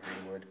Cyclery. We're in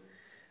Greenwood.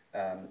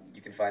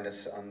 You can find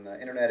us on the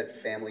internet at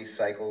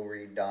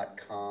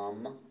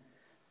familycyclery.com,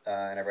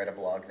 and I write a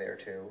blog there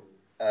too.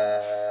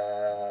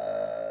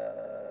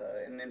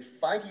 And in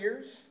 5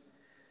 years,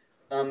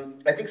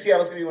 I think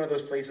Seattle's going to be one of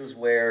those places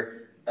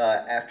where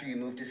after you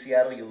move to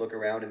Seattle, you look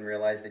around and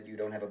realize that you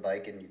don't have a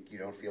bike and you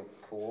don't feel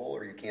cool,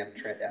 or you can't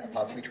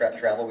possibly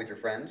travel with your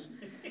friends.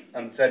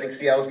 So I think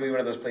Seattle's going to be one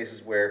of those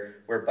places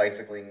where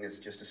bicycling is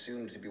just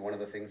assumed to be one of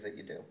the things that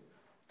you do,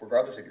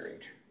 regardless of your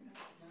age,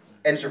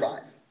 and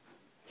survive.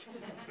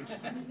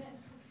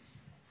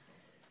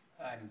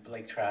 I'm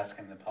Blake Trask.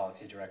 I'm the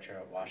policy director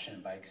at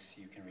Washington Bikes.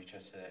 You can reach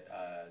us at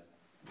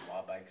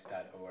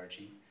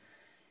lawbikes.org.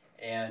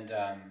 And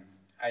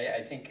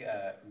I think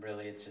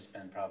really it's just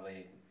been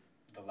probably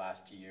the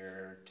last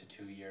year to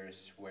 2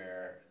 years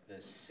where the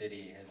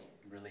city has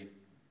really,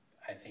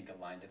 I think,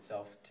 aligned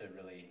itself to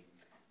really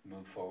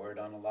move forward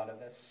on a lot of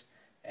this.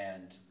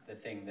 And the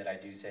thing that I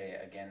do say,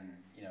 again,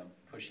 you know,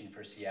 pushing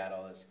for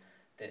Seattle is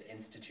that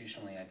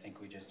institutionally, I think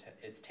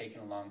it's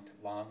taken a long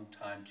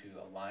time to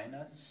align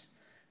us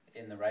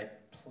in the right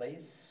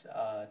place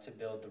to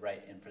build the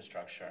right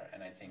infrastructure.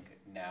 And I think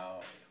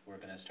now we're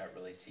going to start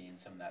really seeing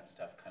some of that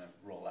stuff kind of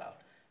roll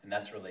out. And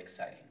that's really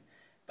exciting.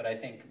 But I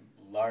think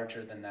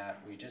larger than that,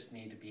 we just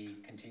need to be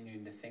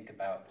continuing to think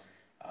about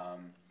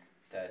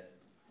that.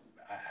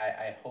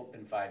 I hope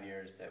in 5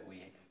 years that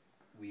we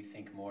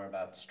think more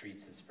about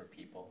streets as for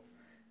people,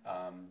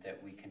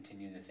 that we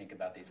continue to think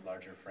about these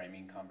larger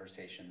framing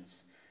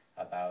conversations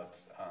about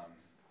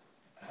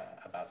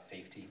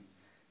safety,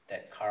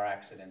 that car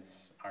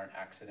accidents aren't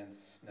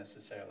accidents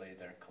necessarily,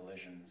 they're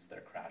collisions,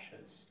 they're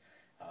crashes,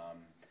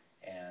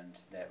 and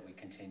that we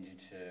continue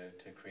to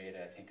create,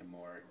 I think, a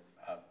more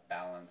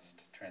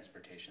balanced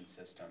transportation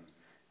system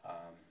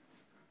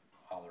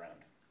all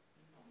around.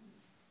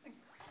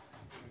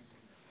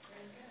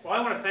 Well,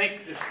 I want to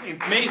thank this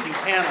amazing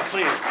panel,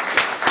 please.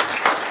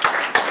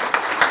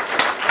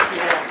 Thank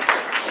you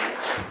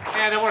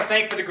all. And I want to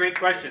thank for the great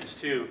questions,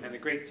 too, and the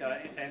great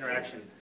interaction.